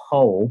on the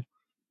whole,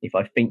 if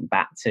I think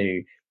back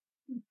to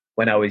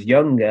when I was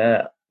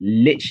younger,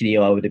 literally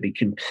I would have been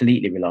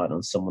completely reliant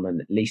on someone, and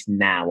at least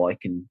now I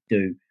can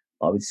do,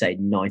 I would say,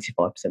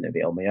 95% of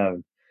it on my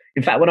own.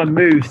 In fact, when I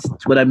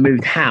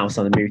moved house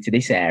and I moved to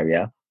this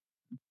area,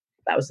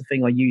 that was the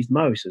thing I used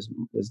most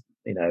was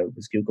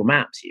Google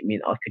Maps. I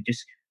mean, I could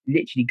just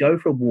literally go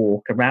for a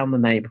walk around the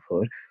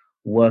neighborhood,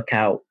 work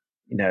out,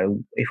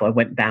 if I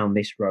went down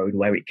this road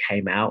where it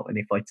came out, and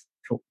if I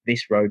took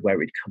this road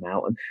where it'd come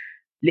out, and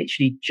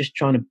literally just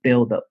trying to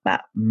build up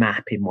that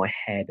map in my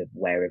head of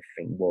where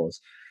everything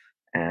was.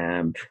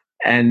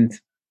 And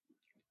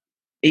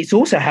it's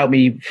also helped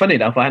me, funny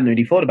enough, I hadn't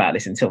really thought about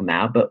this until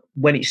now, but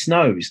when it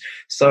snows,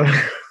 so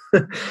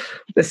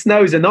the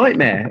snow's a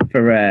nightmare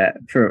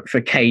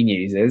for cane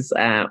users.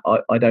 I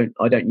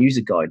don't use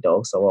a guide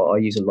dog, so I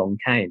use a long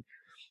cane.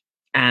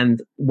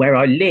 And where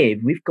I live,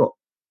 we've got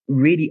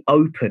really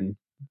open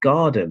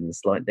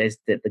gardens. Like there's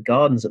the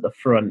gardens at the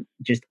front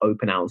just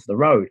open out to the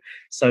road.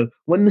 So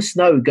when the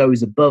snow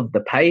goes above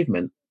the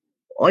pavement,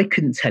 I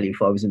couldn't tell you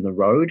if I was in the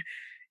road,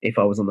 if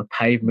I was on the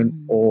pavement,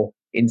 or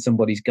in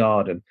somebody's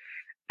garden.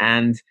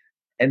 And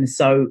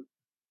so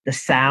the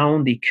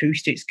sound, the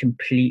acoustics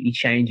completely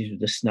changes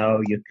with the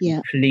snow. You're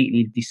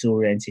completely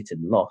disoriented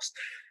and lost.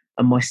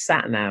 And my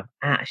sat nav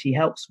actually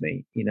helps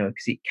me, because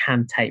it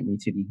can take me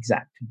to the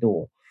exact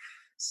door.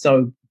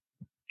 So,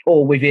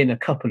 or within a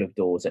couple of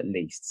doors at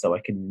least, so I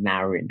can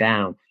narrow it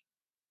down.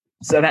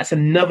 So that's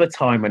another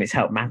time when it's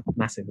helped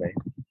massively.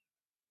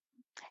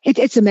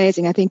 It's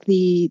amazing. I think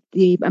the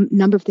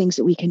number of things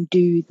that we can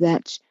do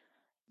that,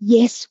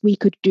 yes, we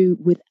could do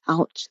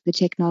without the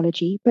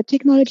technology, but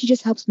technology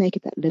just helps make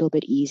it that little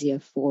bit easier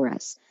for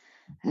us.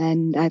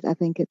 And I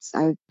think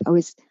I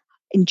always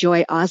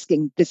enjoy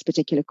asking this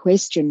particular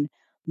question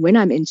when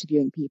I'm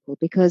interviewing people,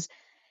 because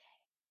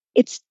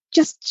it's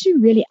just to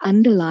really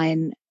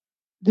underline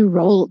the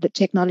role that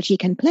technology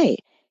can play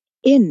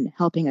in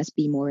helping us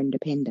be more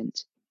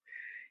independent.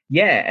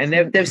 Yeah, and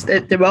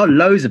there are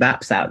loads of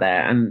apps out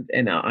there, and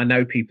I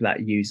know people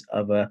that use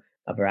other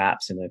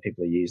apps, and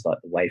people that use like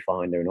the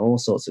Wayfinder and all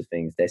sorts of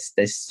things.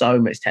 There's so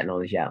much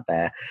technology out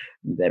there.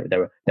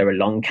 There are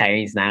long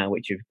canes now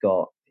which have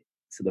got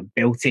sort of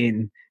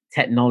built-in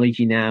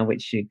technology now,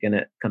 which are going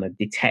to kind of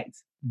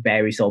detect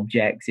various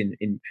objects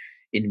in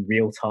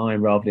real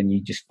time rather than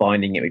you just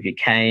finding it with your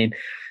cane.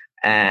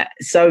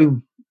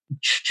 So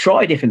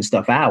try different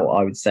stuff out.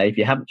 I would say if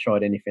you haven't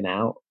tried anything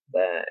out,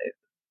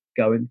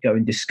 go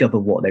and discover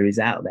what there is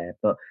out there.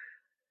 But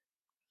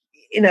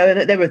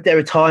there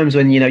are times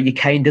when your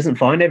cane doesn't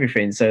find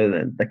everything.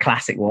 So the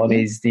classic one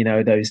is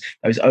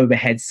those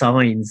overhead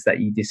signs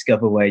that you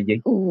discover where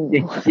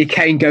your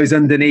cane goes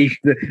underneath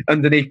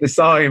the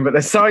sign, but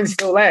the sign's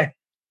still there.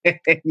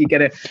 You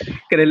get a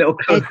little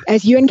clunk.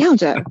 As you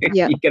encounter,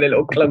 you get a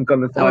little clunk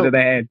on the side of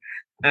the head.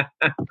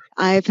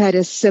 I've had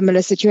a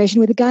similar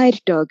situation with a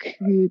guide dog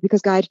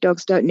because guide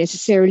dogs don't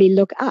necessarily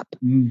look up,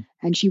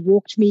 and she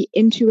walked me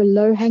into a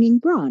low-hanging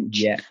branch.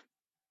 Yeah,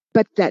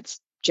 but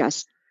that's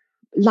just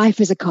life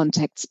is a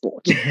contact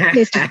sport.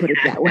 Let's just put it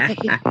that way.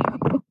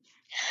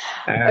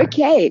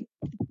 Okay,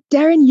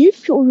 Darren,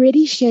 you've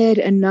already shared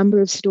a number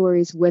of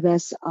stories with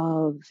us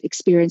of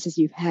experiences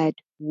you've had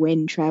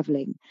when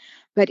traveling,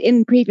 but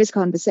in previous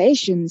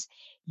conversations,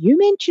 you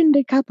mentioned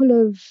a couple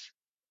of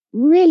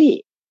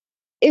really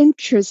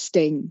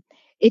interesting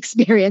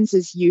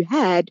experiences you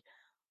had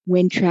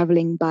when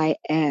traveling by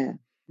air.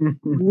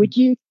 Would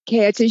you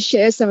care to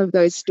share some of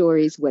those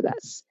stories with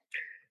us?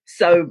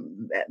 So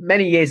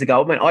many years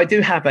ago, I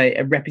do have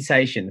a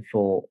reputation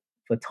for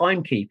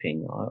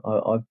timekeeping.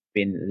 I've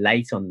been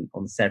late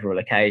on several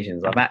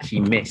occasions. I've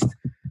actually missed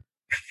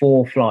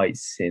 4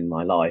 flights in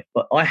my life,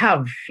 but I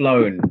have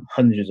flown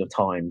hundreds of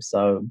times,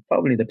 so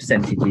probably the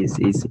percentage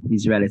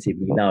is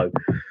relatively low.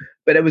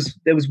 But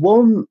there was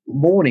one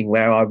morning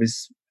where I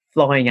was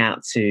flying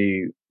out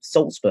to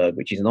Salzburg,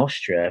 which is in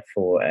Austria,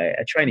 for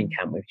a training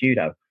camp with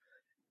judo.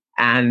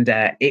 And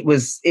it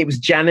was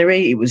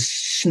January. It was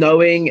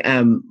snowing.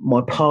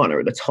 My partner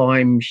at the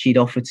time, she'd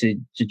offered to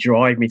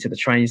drive me to the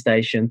train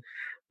station,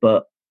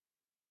 but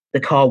the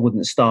car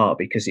wouldn't start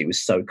because it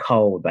was so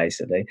cold,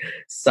 basically.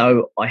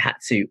 So I had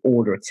to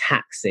order a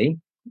taxi.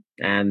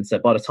 And so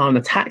by the time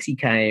the taxi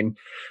came,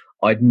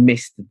 I'd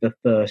missed the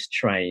first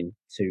train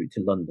to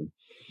London.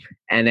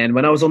 And then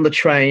when I was on the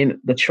train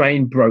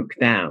broke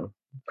down.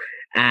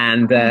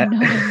 And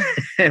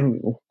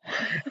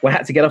we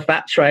had to get off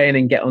that train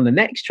and get on the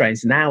next train.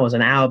 So now I was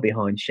an hour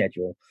behind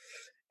schedule.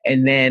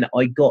 And then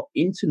I got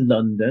into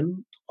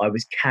London. I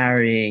was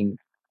carrying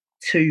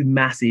 2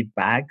 massive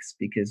bags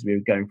because we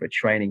were going for a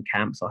training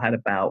camp. So I had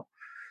about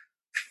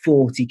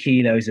 40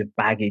 kilos of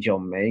baggage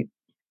on me.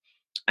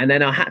 And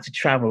then I had to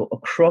travel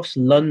across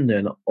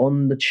London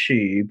on the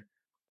tube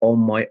on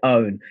my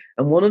own.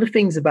 And one of the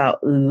things about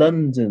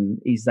London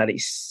is that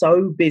it's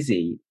so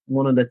busy.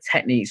 One of the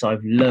techniques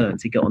I've learned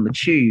to get on the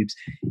tubes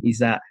is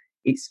that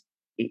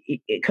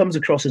it comes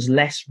across as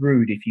less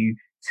rude if you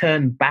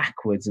turn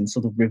backwards and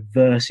sort of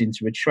reverse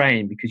into a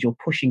train, because you're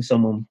pushing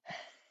someone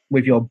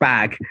with your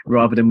bag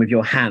rather than with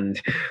your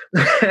hand.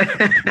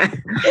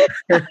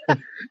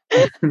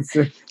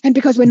 And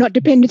because we're not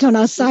dependent on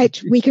our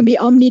sight, we can be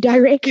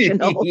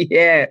omnidirectional.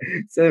 Yeah.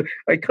 So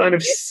I kind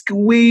of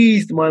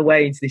squeezed my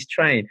way into this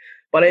train,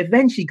 but I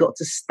eventually got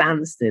to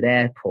Stansted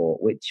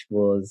Airport, which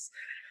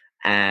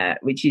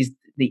is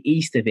the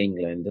east of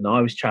England, and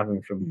I was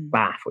traveling from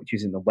Bath, which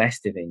was in the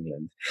west of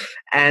England,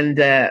 and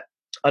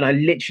I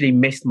literally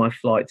missed my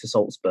flight to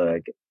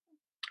Salzburg.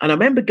 And I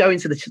remember going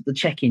to the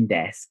check-in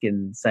desk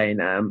and saying,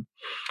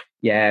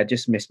 "Yeah,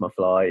 just missed my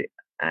flight."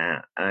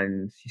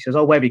 And she says,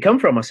 "Oh, where have you come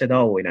from?" I said,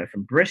 "Oh,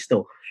 from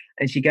Bristol."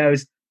 And she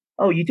goes,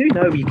 "Oh, you do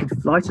know you can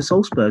fly to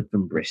Salzburg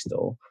from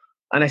Bristol?"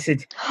 And I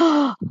said,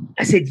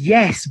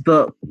 "Yes,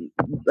 but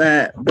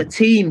the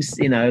teams,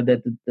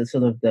 the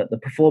sort of the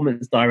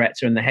performance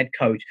director and the head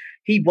coach,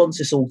 he wants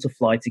us all to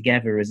fly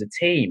together as a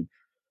team."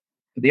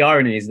 But the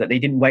irony is that they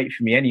didn't wait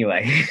for me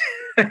anyway.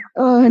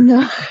 Oh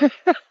no!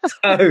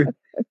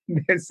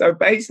 So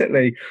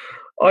basically,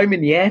 I'm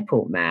in the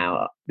airport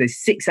now. There's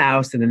 6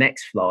 hours to the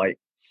next flight,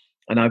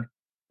 and I've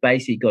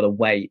basically got to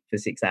wait for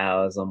 6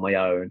 hours on my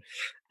own,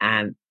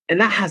 and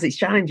that has its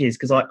challenges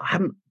because I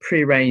haven't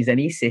prearranged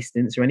any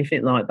assistance or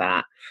anything like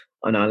that,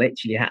 and I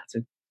literally had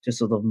to just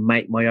sort of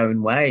make my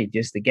own way,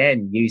 just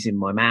again using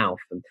my mouth.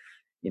 And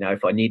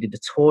if I needed the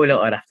toilet,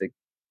 I'd have to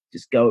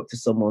just go up to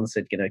someone and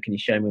said, can you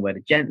show me where the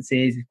gents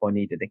is? If I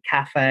needed a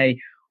cafe,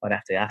 I'd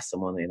have to ask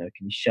someone, can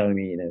you show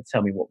me,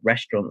 tell me what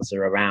restaurants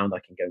are around, I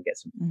can go and get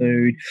some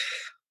food.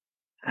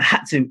 I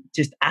had to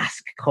just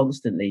ask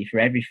constantly for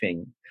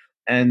everything.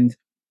 And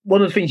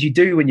one of the things you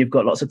do when you've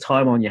got lots of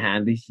time on your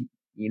hand is,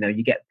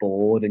 you get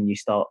bored and you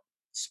start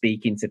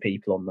speaking to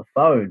people on the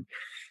phone.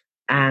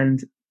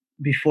 And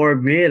before I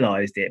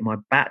realized it, my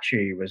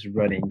battery was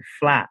running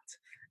flat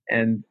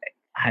and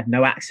I had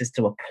no access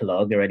to a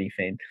plug or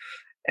anything.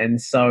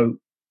 And so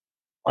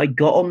I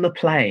got on the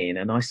plane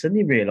and I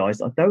suddenly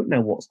realized I don't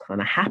know what's going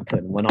to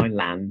happen when I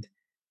land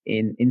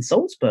in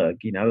Salzburg.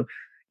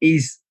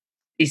 Is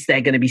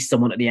there going to be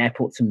someone at the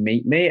airport to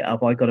meet me?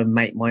 Have I got to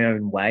make my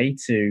own way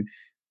to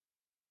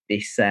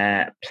this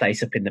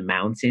place up in the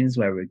mountains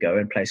where we're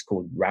going, a place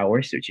called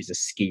Rauris, which is a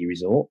ski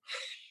resort?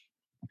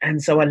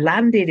 And so I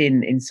landed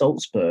in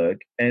Salzburg,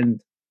 and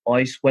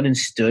I went and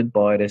stood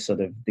by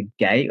the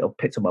gate. I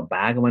picked up my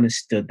bag and went and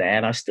stood there.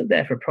 And I stood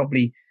there for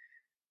probably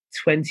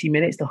 20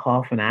 minutes to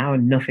half an hour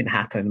and nothing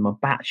happened. My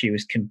battery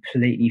was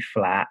completely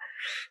flat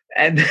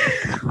and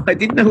I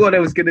didn't know what I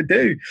was going to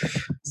do.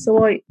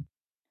 So I,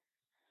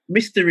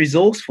 Mr.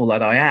 Resourceful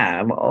that I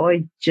am,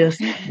 I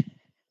just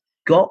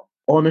got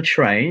on a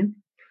train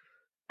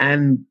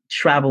and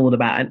traveled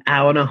about an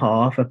hour and a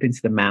half up into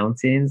the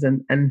mountains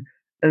and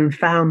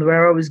found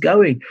where I was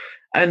going.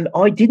 And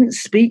I didn't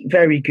speak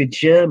very good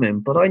German,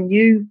 but I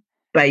knew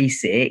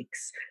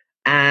basics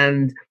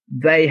and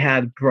they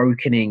had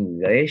broken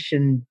English.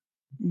 And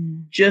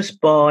just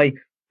by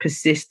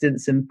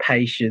persistence and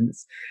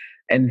patience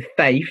and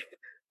faith,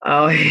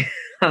 I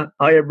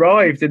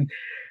arrived. And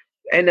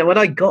when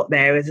I got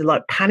there, it was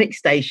like panic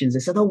stations. They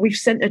said, "Oh, we've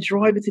sent a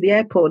driver to the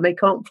airport and they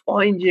can't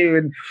find you."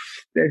 And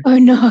oh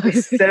no, a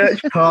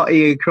search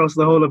party across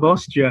the whole of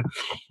Austria.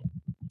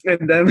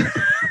 And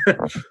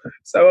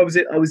so I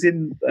was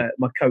in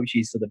my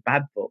coach's sort of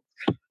bad book.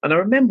 And I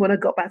remember when I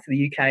got back to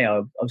the UK, I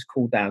was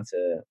called down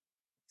to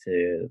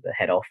the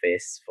head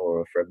office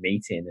for a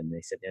meeting, and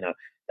they said,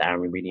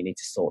 "Darren, we really need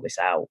to sort this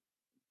out.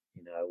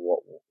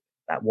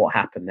 What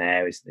happened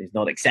there is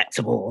not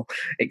acceptable,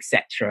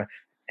 etc."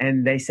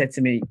 And they said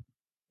to me,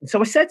 so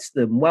I said to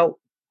them, "Well,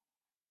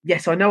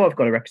 yes, I know I've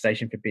got a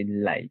reputation for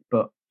being late,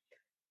 but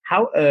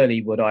how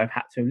early would I have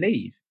had to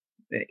leave?"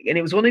 And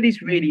it was one of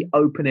these really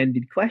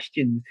open-ended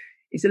questions.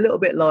 It's a little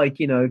bit like,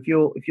 if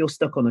you're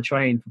stuck on a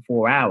train for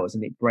 4 hours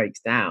and it breaks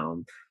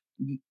down,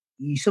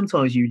 you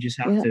sometimes you just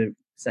have to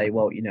say,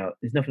 well,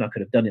 there's nothing I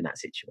could have done in that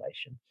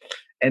situation.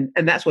 And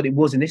that's what it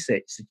was in this.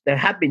 There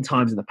had been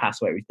times in the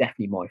past where it was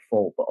definitely my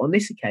fault, but on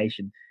this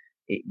occasion,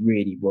 it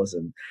really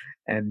wasn't.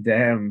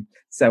 And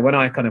so when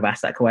I kind of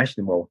asked that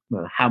question, well,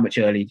 how much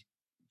early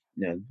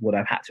would I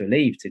have had to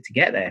leave to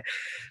get there?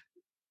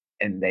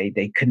 And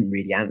they couldn't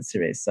really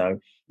answer it. So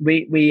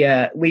we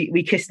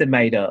kissed and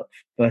made up,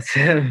 but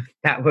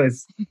that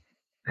was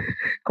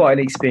quite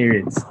an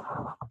experience.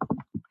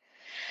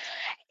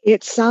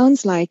 It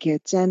sounds like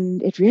it,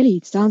 and it really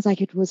sounds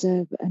like it was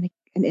an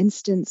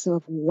instance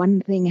of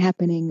one thing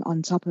happening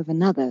on top of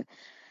another.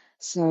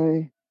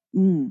 So,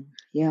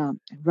 yeah,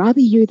 rather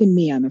you than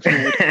me, I'm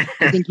afraid.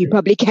 I think you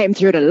probably came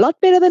through it a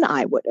lot better than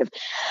I would have.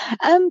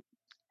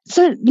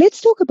 So let's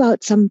talk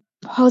about some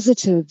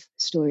positive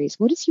stories.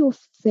 What is your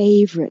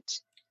favorite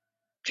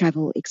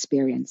travel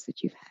experience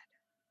that you've had?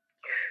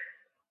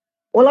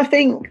 Well, I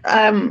think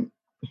I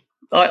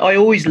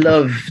always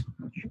loved.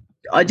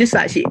 I just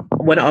actually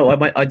when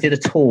I did a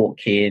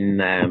talk in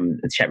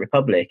the Czech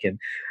Republic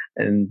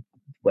and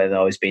when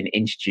I was being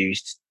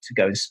introduced to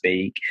go and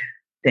speak,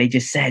 they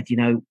just said,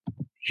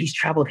 he's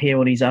travelled here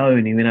on his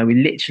own.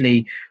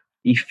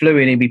 He flew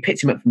in and we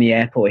picked him up from the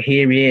airport.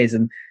 Here he is,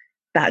 and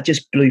that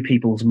just blew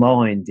people's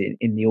mind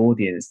in the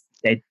audience.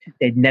 They'd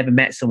never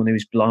met someone who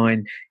was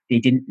blind. They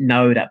didn't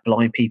know that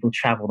blind people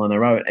travelled on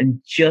their own,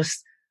 and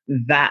just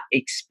that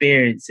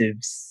experience of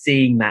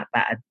seeing that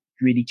had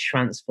really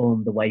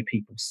transformed the way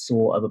people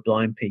saw other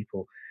blind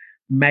people,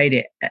 made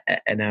it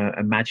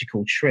a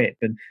magical trip.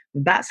 And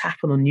that's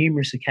happened on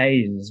numerous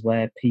occasions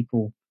where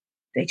people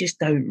they just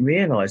don't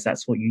realise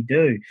that's what you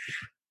do.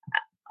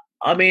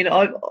 I mean,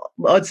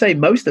 I'd say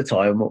most of the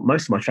time,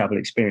 most of my travel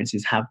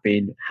experiences have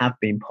been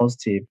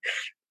positive.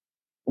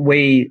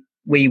 We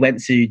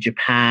went to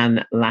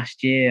Japan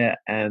last year,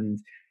 and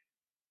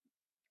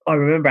I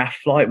remember our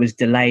flight was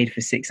delayed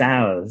for 6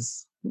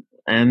 hours.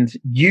 And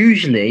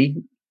usually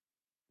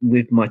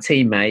with my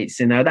teammates,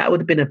 that would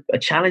have been a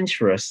challenge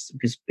for us,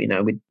 because,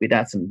 we'd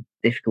had some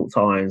difficult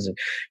times and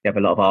we have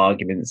a lot of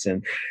arguments.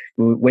 And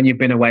when you've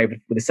been away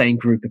with the same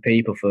group of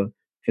people for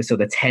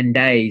sort of 10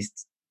 days,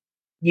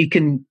 you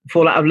can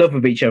fall out of love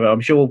with each other. I'm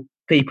sure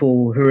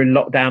people who are in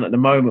lockdown at the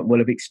moment will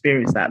have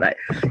experienced that. Like,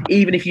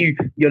 even if you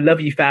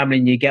love your family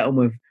and you get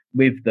on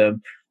with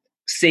them,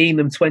 seeing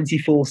them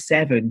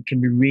 24/7 can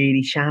be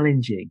really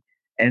challenging.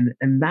 And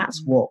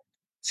that's what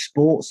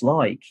sport's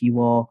like. You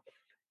are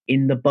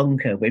in the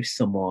bunker with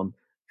someone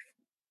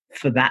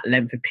for that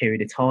length of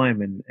period of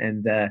time.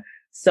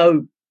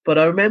 But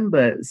I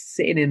remember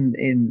sitting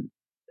in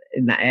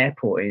that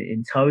airport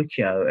in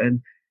Tokyo,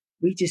 and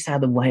we just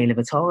had a whale of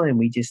a time.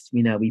 We just,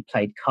 we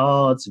played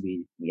cards,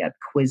 we had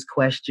quiz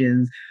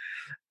questions,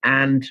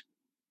 and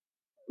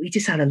we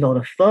just had a lot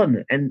of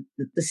fun. And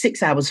the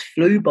 6 hours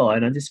flew by.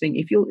 And I just think,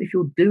 if you're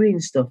doing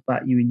stuff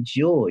that you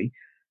enjoy,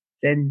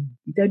 then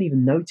you don't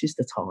even notice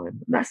the time.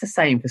 And that's the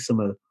same for some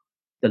of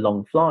the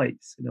long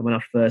flights. When I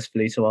first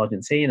flew to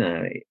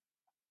Argentina,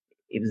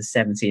 it was a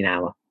 17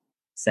 hour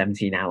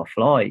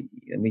flight,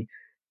 and we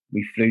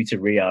flew to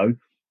Rio,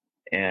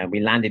 and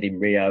we landed in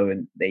Rio,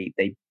 and they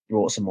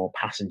brought some more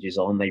passengers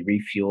on. They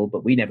refueled,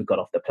 but we never got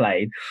off the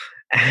plane.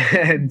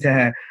 And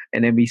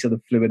then we sort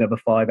of flew another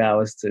 5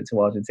 hours to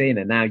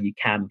Argentina. Now you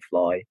can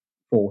fly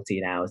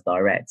 14 hours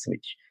direct,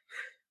 which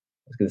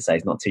I was going to say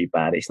is not too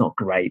bad. It's not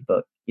great,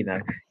 but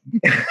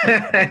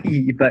but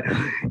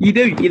you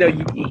do,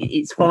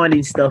 it's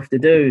finding stuff to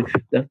do.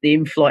 The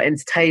in-flight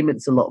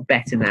entertainment's a lot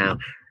better now.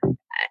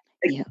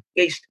 Yeah.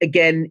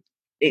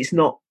 It's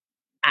not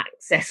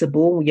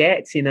accessible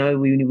yet.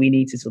 We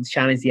need to sort of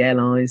challenge the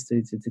airlines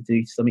to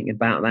do something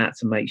about that,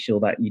 to make sure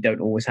that you don't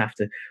always have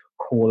to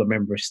call a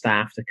member of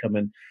staff to come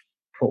and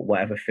put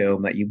whatever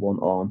film that you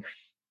want on.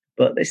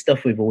 But there's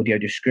stuff with audio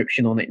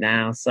description on it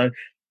now, so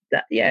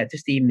that,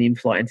 just even the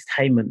in-flight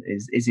entertainment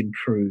is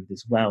improved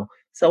as well.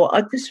 So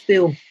I just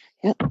feel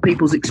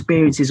people's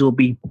experiences will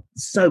be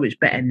so much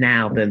better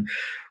now than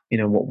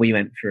what we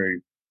went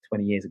through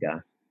 20 years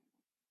ago.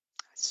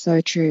 So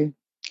true.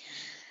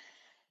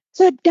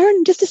 So,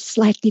 Darren, just a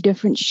slightly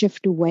different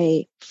shift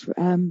away.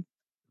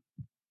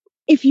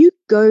 If you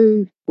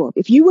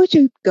were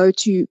to go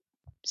to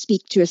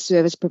speak to a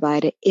service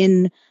provider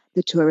in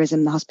the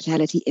tourism, the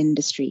hospitality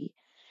industry,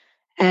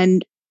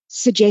 and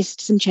suggest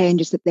some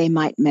changes that they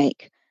might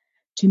make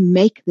to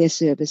make their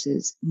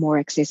services more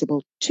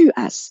accessible to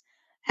us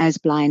as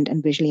blind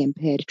and visually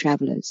impaired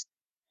travelers,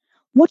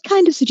 what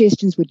kind of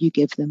suggestions would you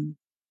give them?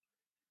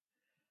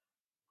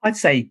 I'd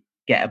say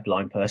get a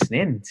blind person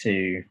in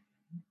to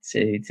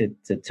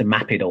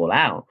map it all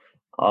out.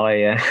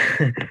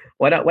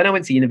 When I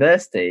went to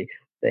university,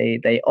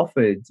 they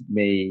offered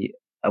me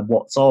a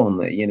what's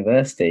on at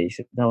university.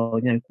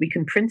 So, we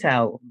can print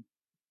out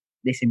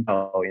this in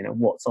Braille,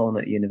 what's on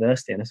at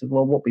university. And I said,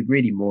 well, what would be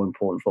really more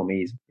important for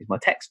me is my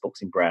textbooks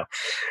in Braille.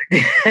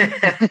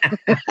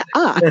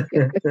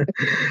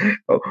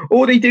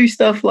 Or they do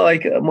stuff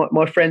like,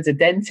 my friend's a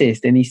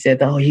dentist, and he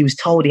said, he was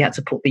told he had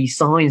to put these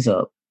signs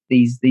up,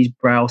 these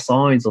Braille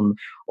signs on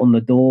the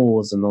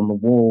doors and on the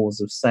walls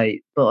of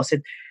but I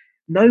said,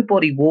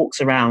 nobody walks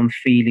around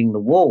feeling the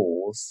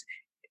walls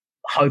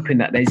hoping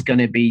that there's going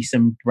to be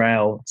some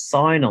Braille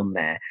sign on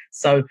there.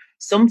 So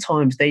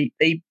sometimes they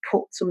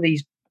put some of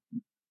these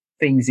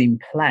things in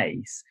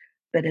place,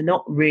 but they're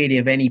not really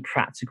of any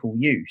practical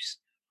use,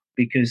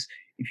 because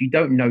if you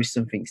don't know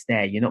something's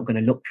there, you're not going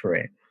to look for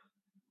it.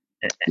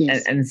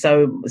 Yes. And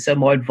so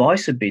my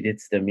advice would be to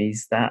them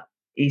is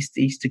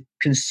to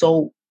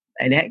consult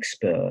an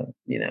expert,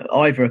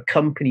 either a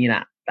company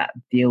that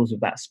deals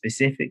with that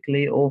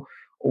specifically, or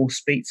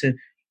speak to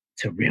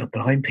real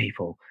blind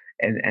people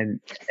and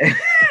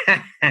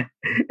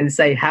and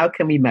say, how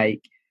can we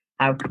make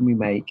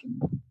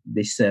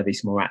this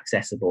service more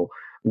accessible,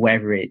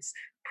 whether it's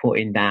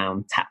putting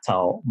down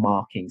tactile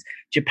markings.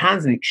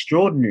 Japan's an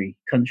extraordinary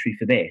country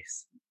for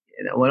this.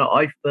 When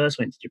I first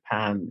went to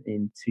Japan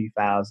in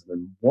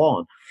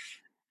 2001,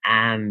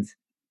 and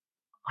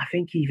I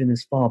think even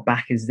as far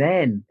back as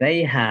then,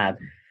 they had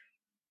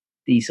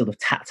these sort of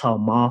tactile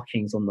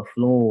markings on the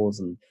floors,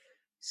 and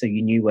so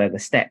you knew where the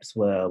steps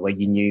were, where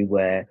you knew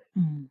where,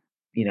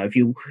 if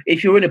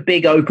you're in a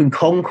big open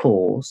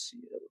concourse,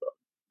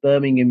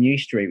 Birmingham New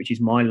Street, which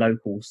is my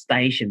local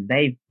station,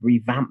 they've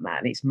revamped that,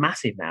 and it's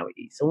massive now.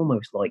 It's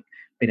almost like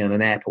being on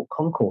an airport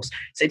concourse.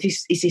 So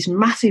it's this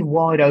massive,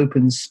 wide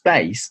open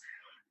space,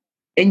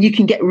 and you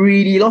can get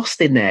really lost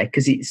in there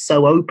because it's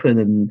so open,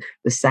 and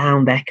the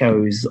sound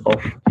echoes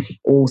of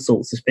all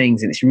sorts of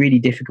things, and it's really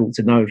difficult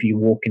to know if you're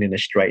walking in a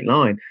straight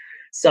line.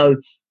 So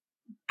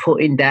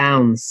putting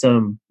down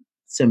some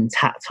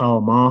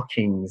tactile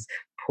markings,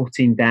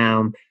 putting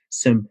down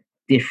some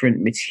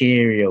different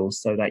materials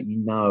so that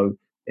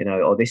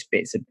oh, this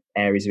bit's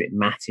area's a bit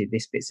matted,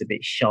 this bit's a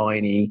bit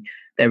shiny.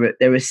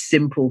 There are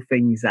simple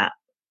things that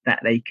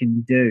they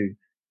can do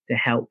to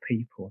help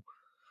people,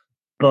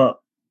 but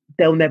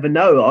they'll never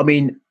know. I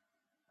mean,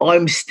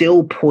 I'm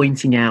still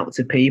pointing out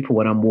to people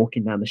when I'm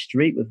walking down the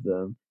street with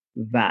them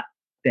that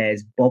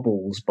there's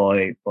bubbles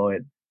by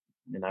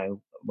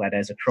where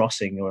there's a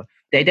crossing, or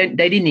they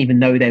didn't even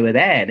know they were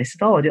there. They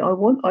said, "Oh,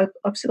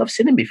 I've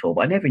seen them before,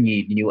 but I never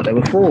knew what they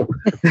were for."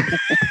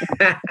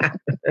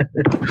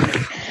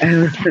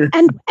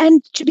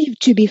 and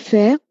to be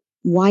fair,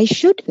 why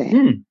should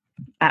they?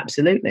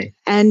 Absolutely.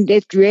 And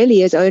it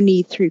really is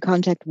only through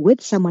contact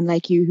with someone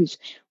like you who's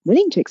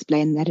willing to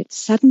explain that it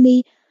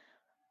suddenly,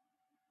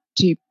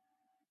 to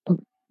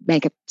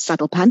make a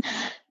subtle pun,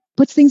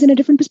 puts things in a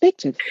different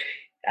perspective.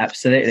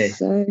 Absolutely.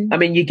 So, I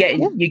mean, you're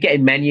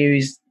getting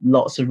menus.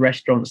 Lots of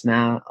restaurants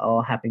now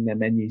are having their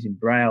menus in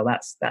Braille.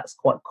 That's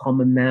quite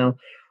common now.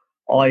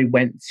 I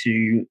went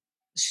to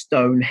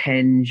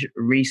Stonehenge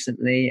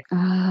recently,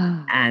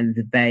 and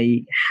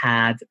they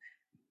had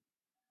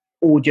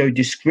audio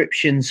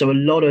description. So a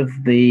lot of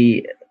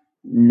the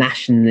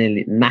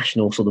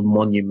national sort of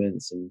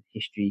monuments and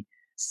history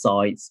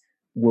sites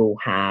will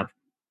have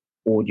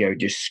audio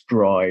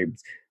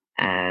described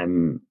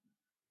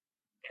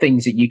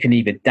things that you can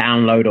either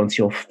download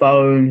onto your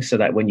phone, so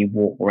that when you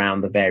walk around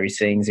the various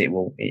things,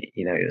 it'll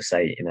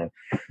say,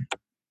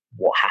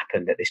 what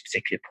happened at this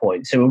particular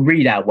point. So it'll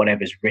read out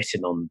whatever's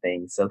written on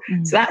things. So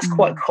that's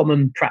quite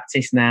common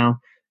practice now.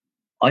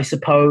 I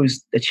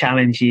suppose the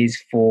challenge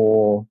is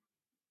for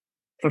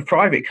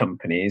private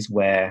companies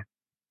where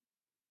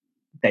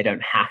they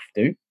don't have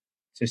to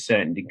a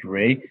certain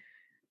degree,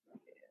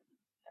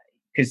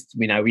 because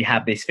we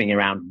have this thing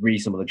around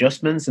reasonable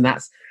adjustments, and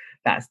that's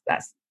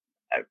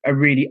a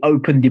really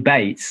open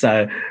debate.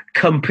 So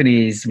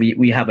companies,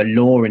 we have a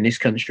law in this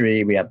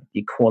country. We have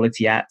the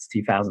Equality Act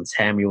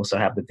 2010. We also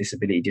have the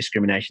Disability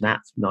Discrimination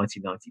Act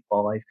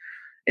 1995,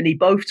 and they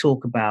both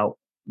talk about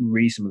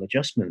reasonable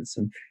adjustments.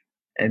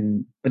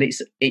 But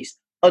it's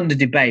under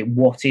debate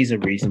what is a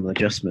reasonable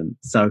adjustment.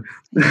 So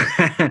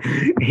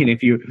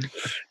if you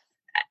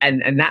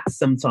and that's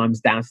sometimes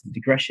down to the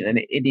digression, and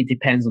it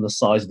depends on the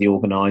size of the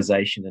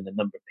organisation and the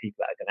number of people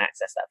that are going to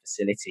access that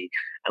facility,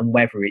 and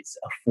whether it's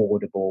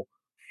affordable,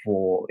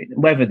 for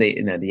whether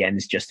the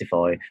ends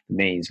justify the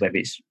means, whether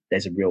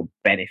there's a real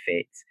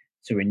benefit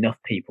to enough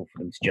people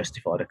for them to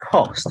justify the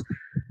cost.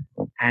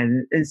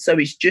 And so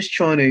it's just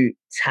trying to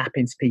tap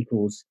into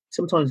people's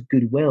sometimes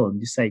goodwill and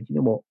just say, you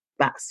know what,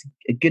 that's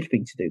a good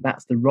thing to do,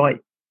 that's the right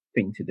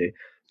thing to do.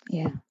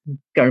 Yeah.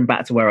 Going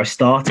back to where I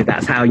started,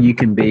 that's how you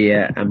can be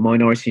a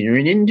minority in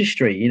an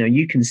industry.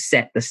 You can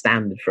set the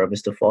standard for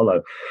others to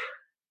follow.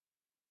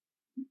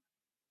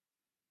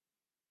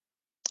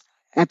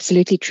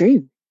 Absolutely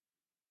true.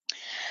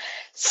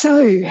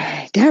 So,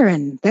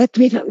 Darren, that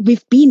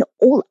we've been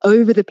all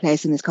over the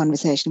place in this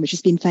conversation, which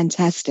has been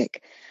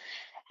fantastic.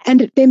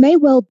 And there may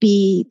well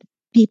be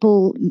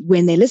people,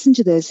 when they listen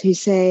to this, who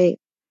say,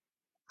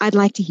 I'd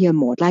like to hear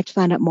more. I'd like to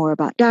find out more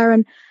about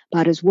Darren,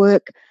 about his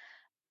work,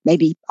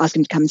 maybe ask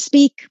him to come and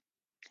speak.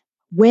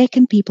 Where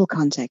can people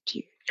contact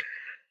you?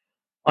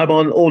 I'm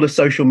on all the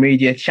social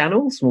media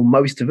channels, well,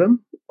 most of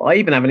them. I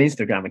even have an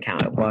Instagram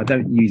account. Well, I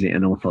don't use it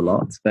an awful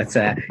lot. But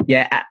at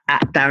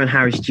Darren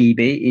Harris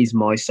GB is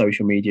my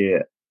social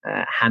media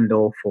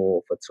handle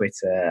for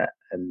Twitter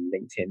and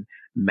LinkedIn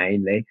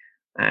mainly.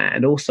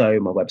 And also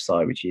my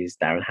website, which is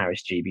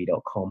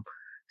darrenharrisgb.com.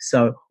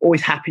 So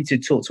always happy to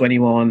talk to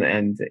anyone.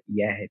 And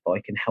if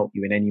I can help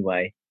you in any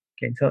way,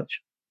 get in touch.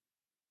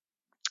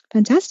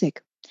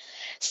 Fantastic.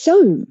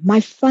 So my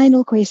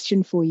final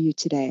question for you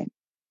today.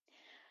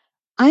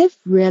 I've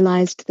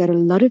realized that a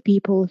lot of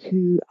people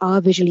who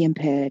are visually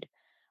impaired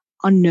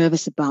are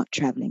nervous about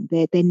traveling.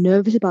 They're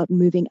nervous about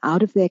moving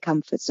out of their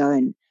comfort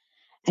zone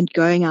and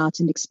going out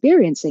and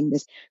experiencing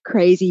this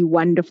crazy,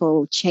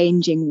 wonderful,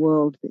 changing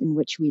world in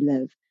which we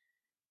live.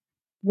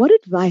 What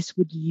advice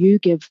would you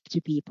give to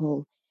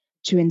people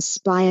to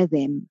inspire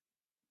them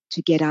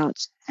to get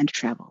out and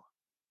travel?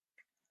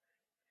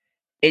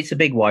 It's a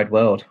big, wide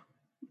world.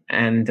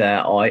 And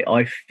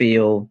I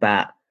feel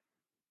that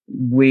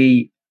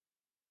we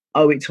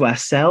owe it to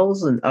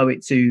ourselves and owe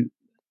it to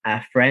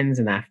our friends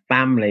and our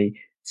family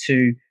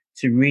to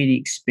really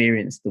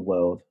experience the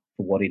world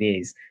for what it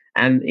is.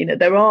 And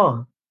there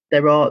are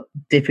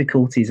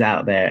difficulties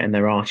out there and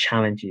there are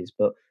challenges,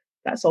 but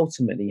that's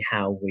ultimately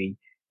how we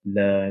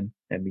learn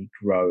and we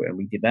grow and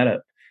we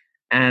develop.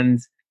 And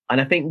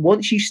I think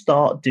once you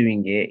start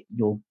doing it,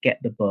 you'll get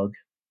the bug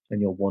and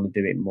you'll want to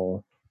do it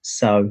more.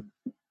 So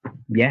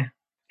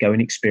go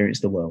and experience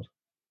the world.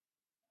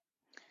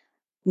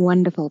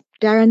 Wonderful.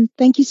 Darren,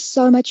 thank you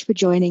so much for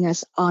joining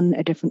us on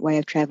A Different Way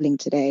of Traveling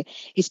today.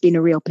 It's been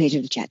a real pleasure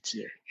to chat to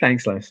you.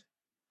 Thanks, Lois.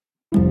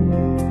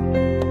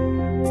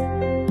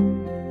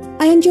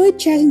 I enjoyed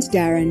chatting to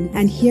Darren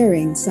and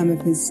hearing some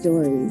of his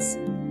stories.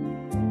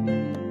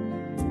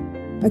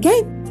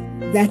 Okay,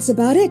 that's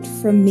about it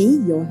from me,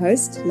 your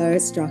host,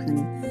 Lois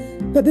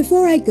Strachan. But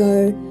before I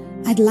go,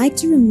 I'd like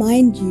to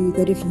remind you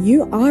that if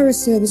you are a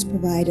service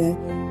provider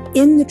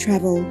in the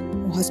travel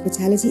or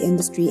hospitality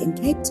industry in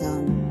Cape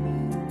Town,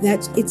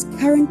 that it's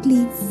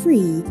currently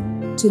free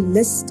to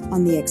list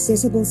on the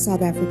Accessible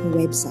South Africa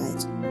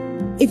website.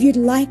 If you'd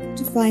like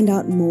to find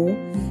out more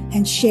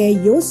and share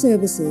your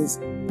services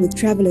with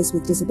travelers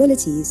with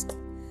disabilities,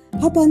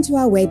 hop onto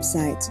our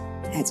website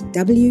at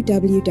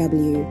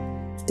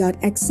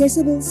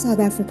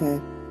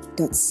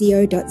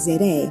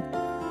www.accessiblesouthafrica.co.za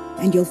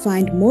and you'll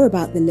find more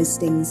about the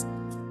listings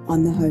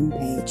on the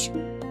homepage.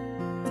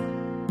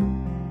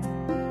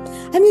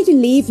 I'm going to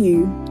leave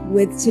you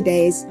with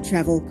today's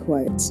travel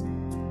quote.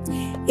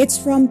 It's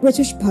from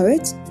British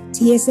poet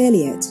T.S.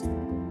 Eliot,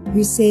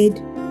 who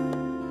said,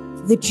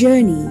 "The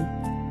journey,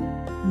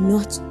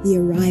 not the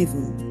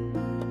arrival,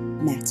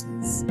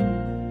 matters."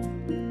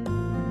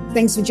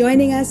 Thanks for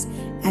joining us,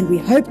 and we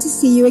hope to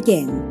see you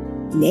again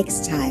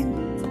next time.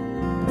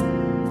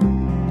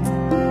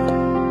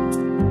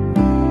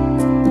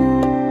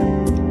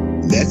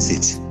 That's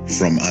it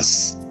from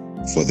us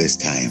for this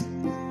time.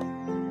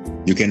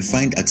 You can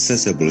find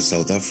Accessible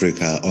South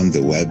Africa on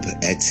the web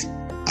at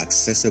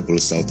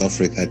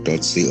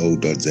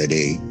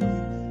accessiblesouthafrica.co.za,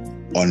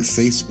 on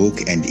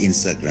Facebook and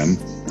Instagram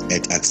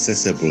at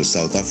Accessible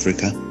South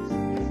Africa,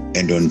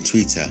 and on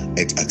Twitter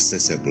at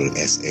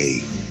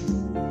AccessibleSA.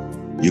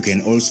 You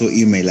can also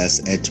email us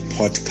at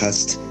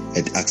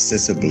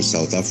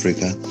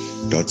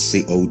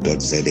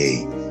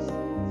podcast@accessiblesouthafrica.co.za.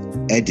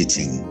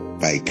 Editing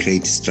by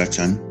Craig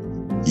Strachan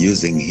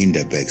using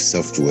Hindenberg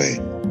Software.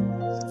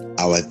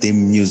 Our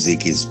theme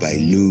music is by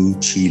Lu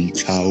Chil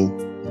Chow,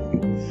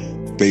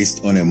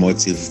 based on a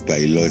motif by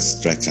Lois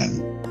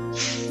Strachan.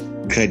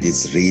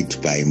 Credits read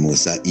by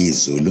Musa E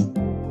Zulu.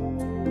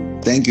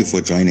 Thank you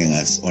for joining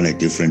us on A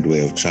Different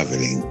Way of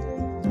Traveling.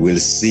 We'll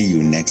see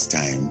you next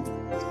time.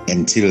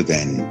 Until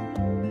then,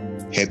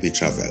 happy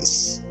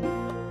travels.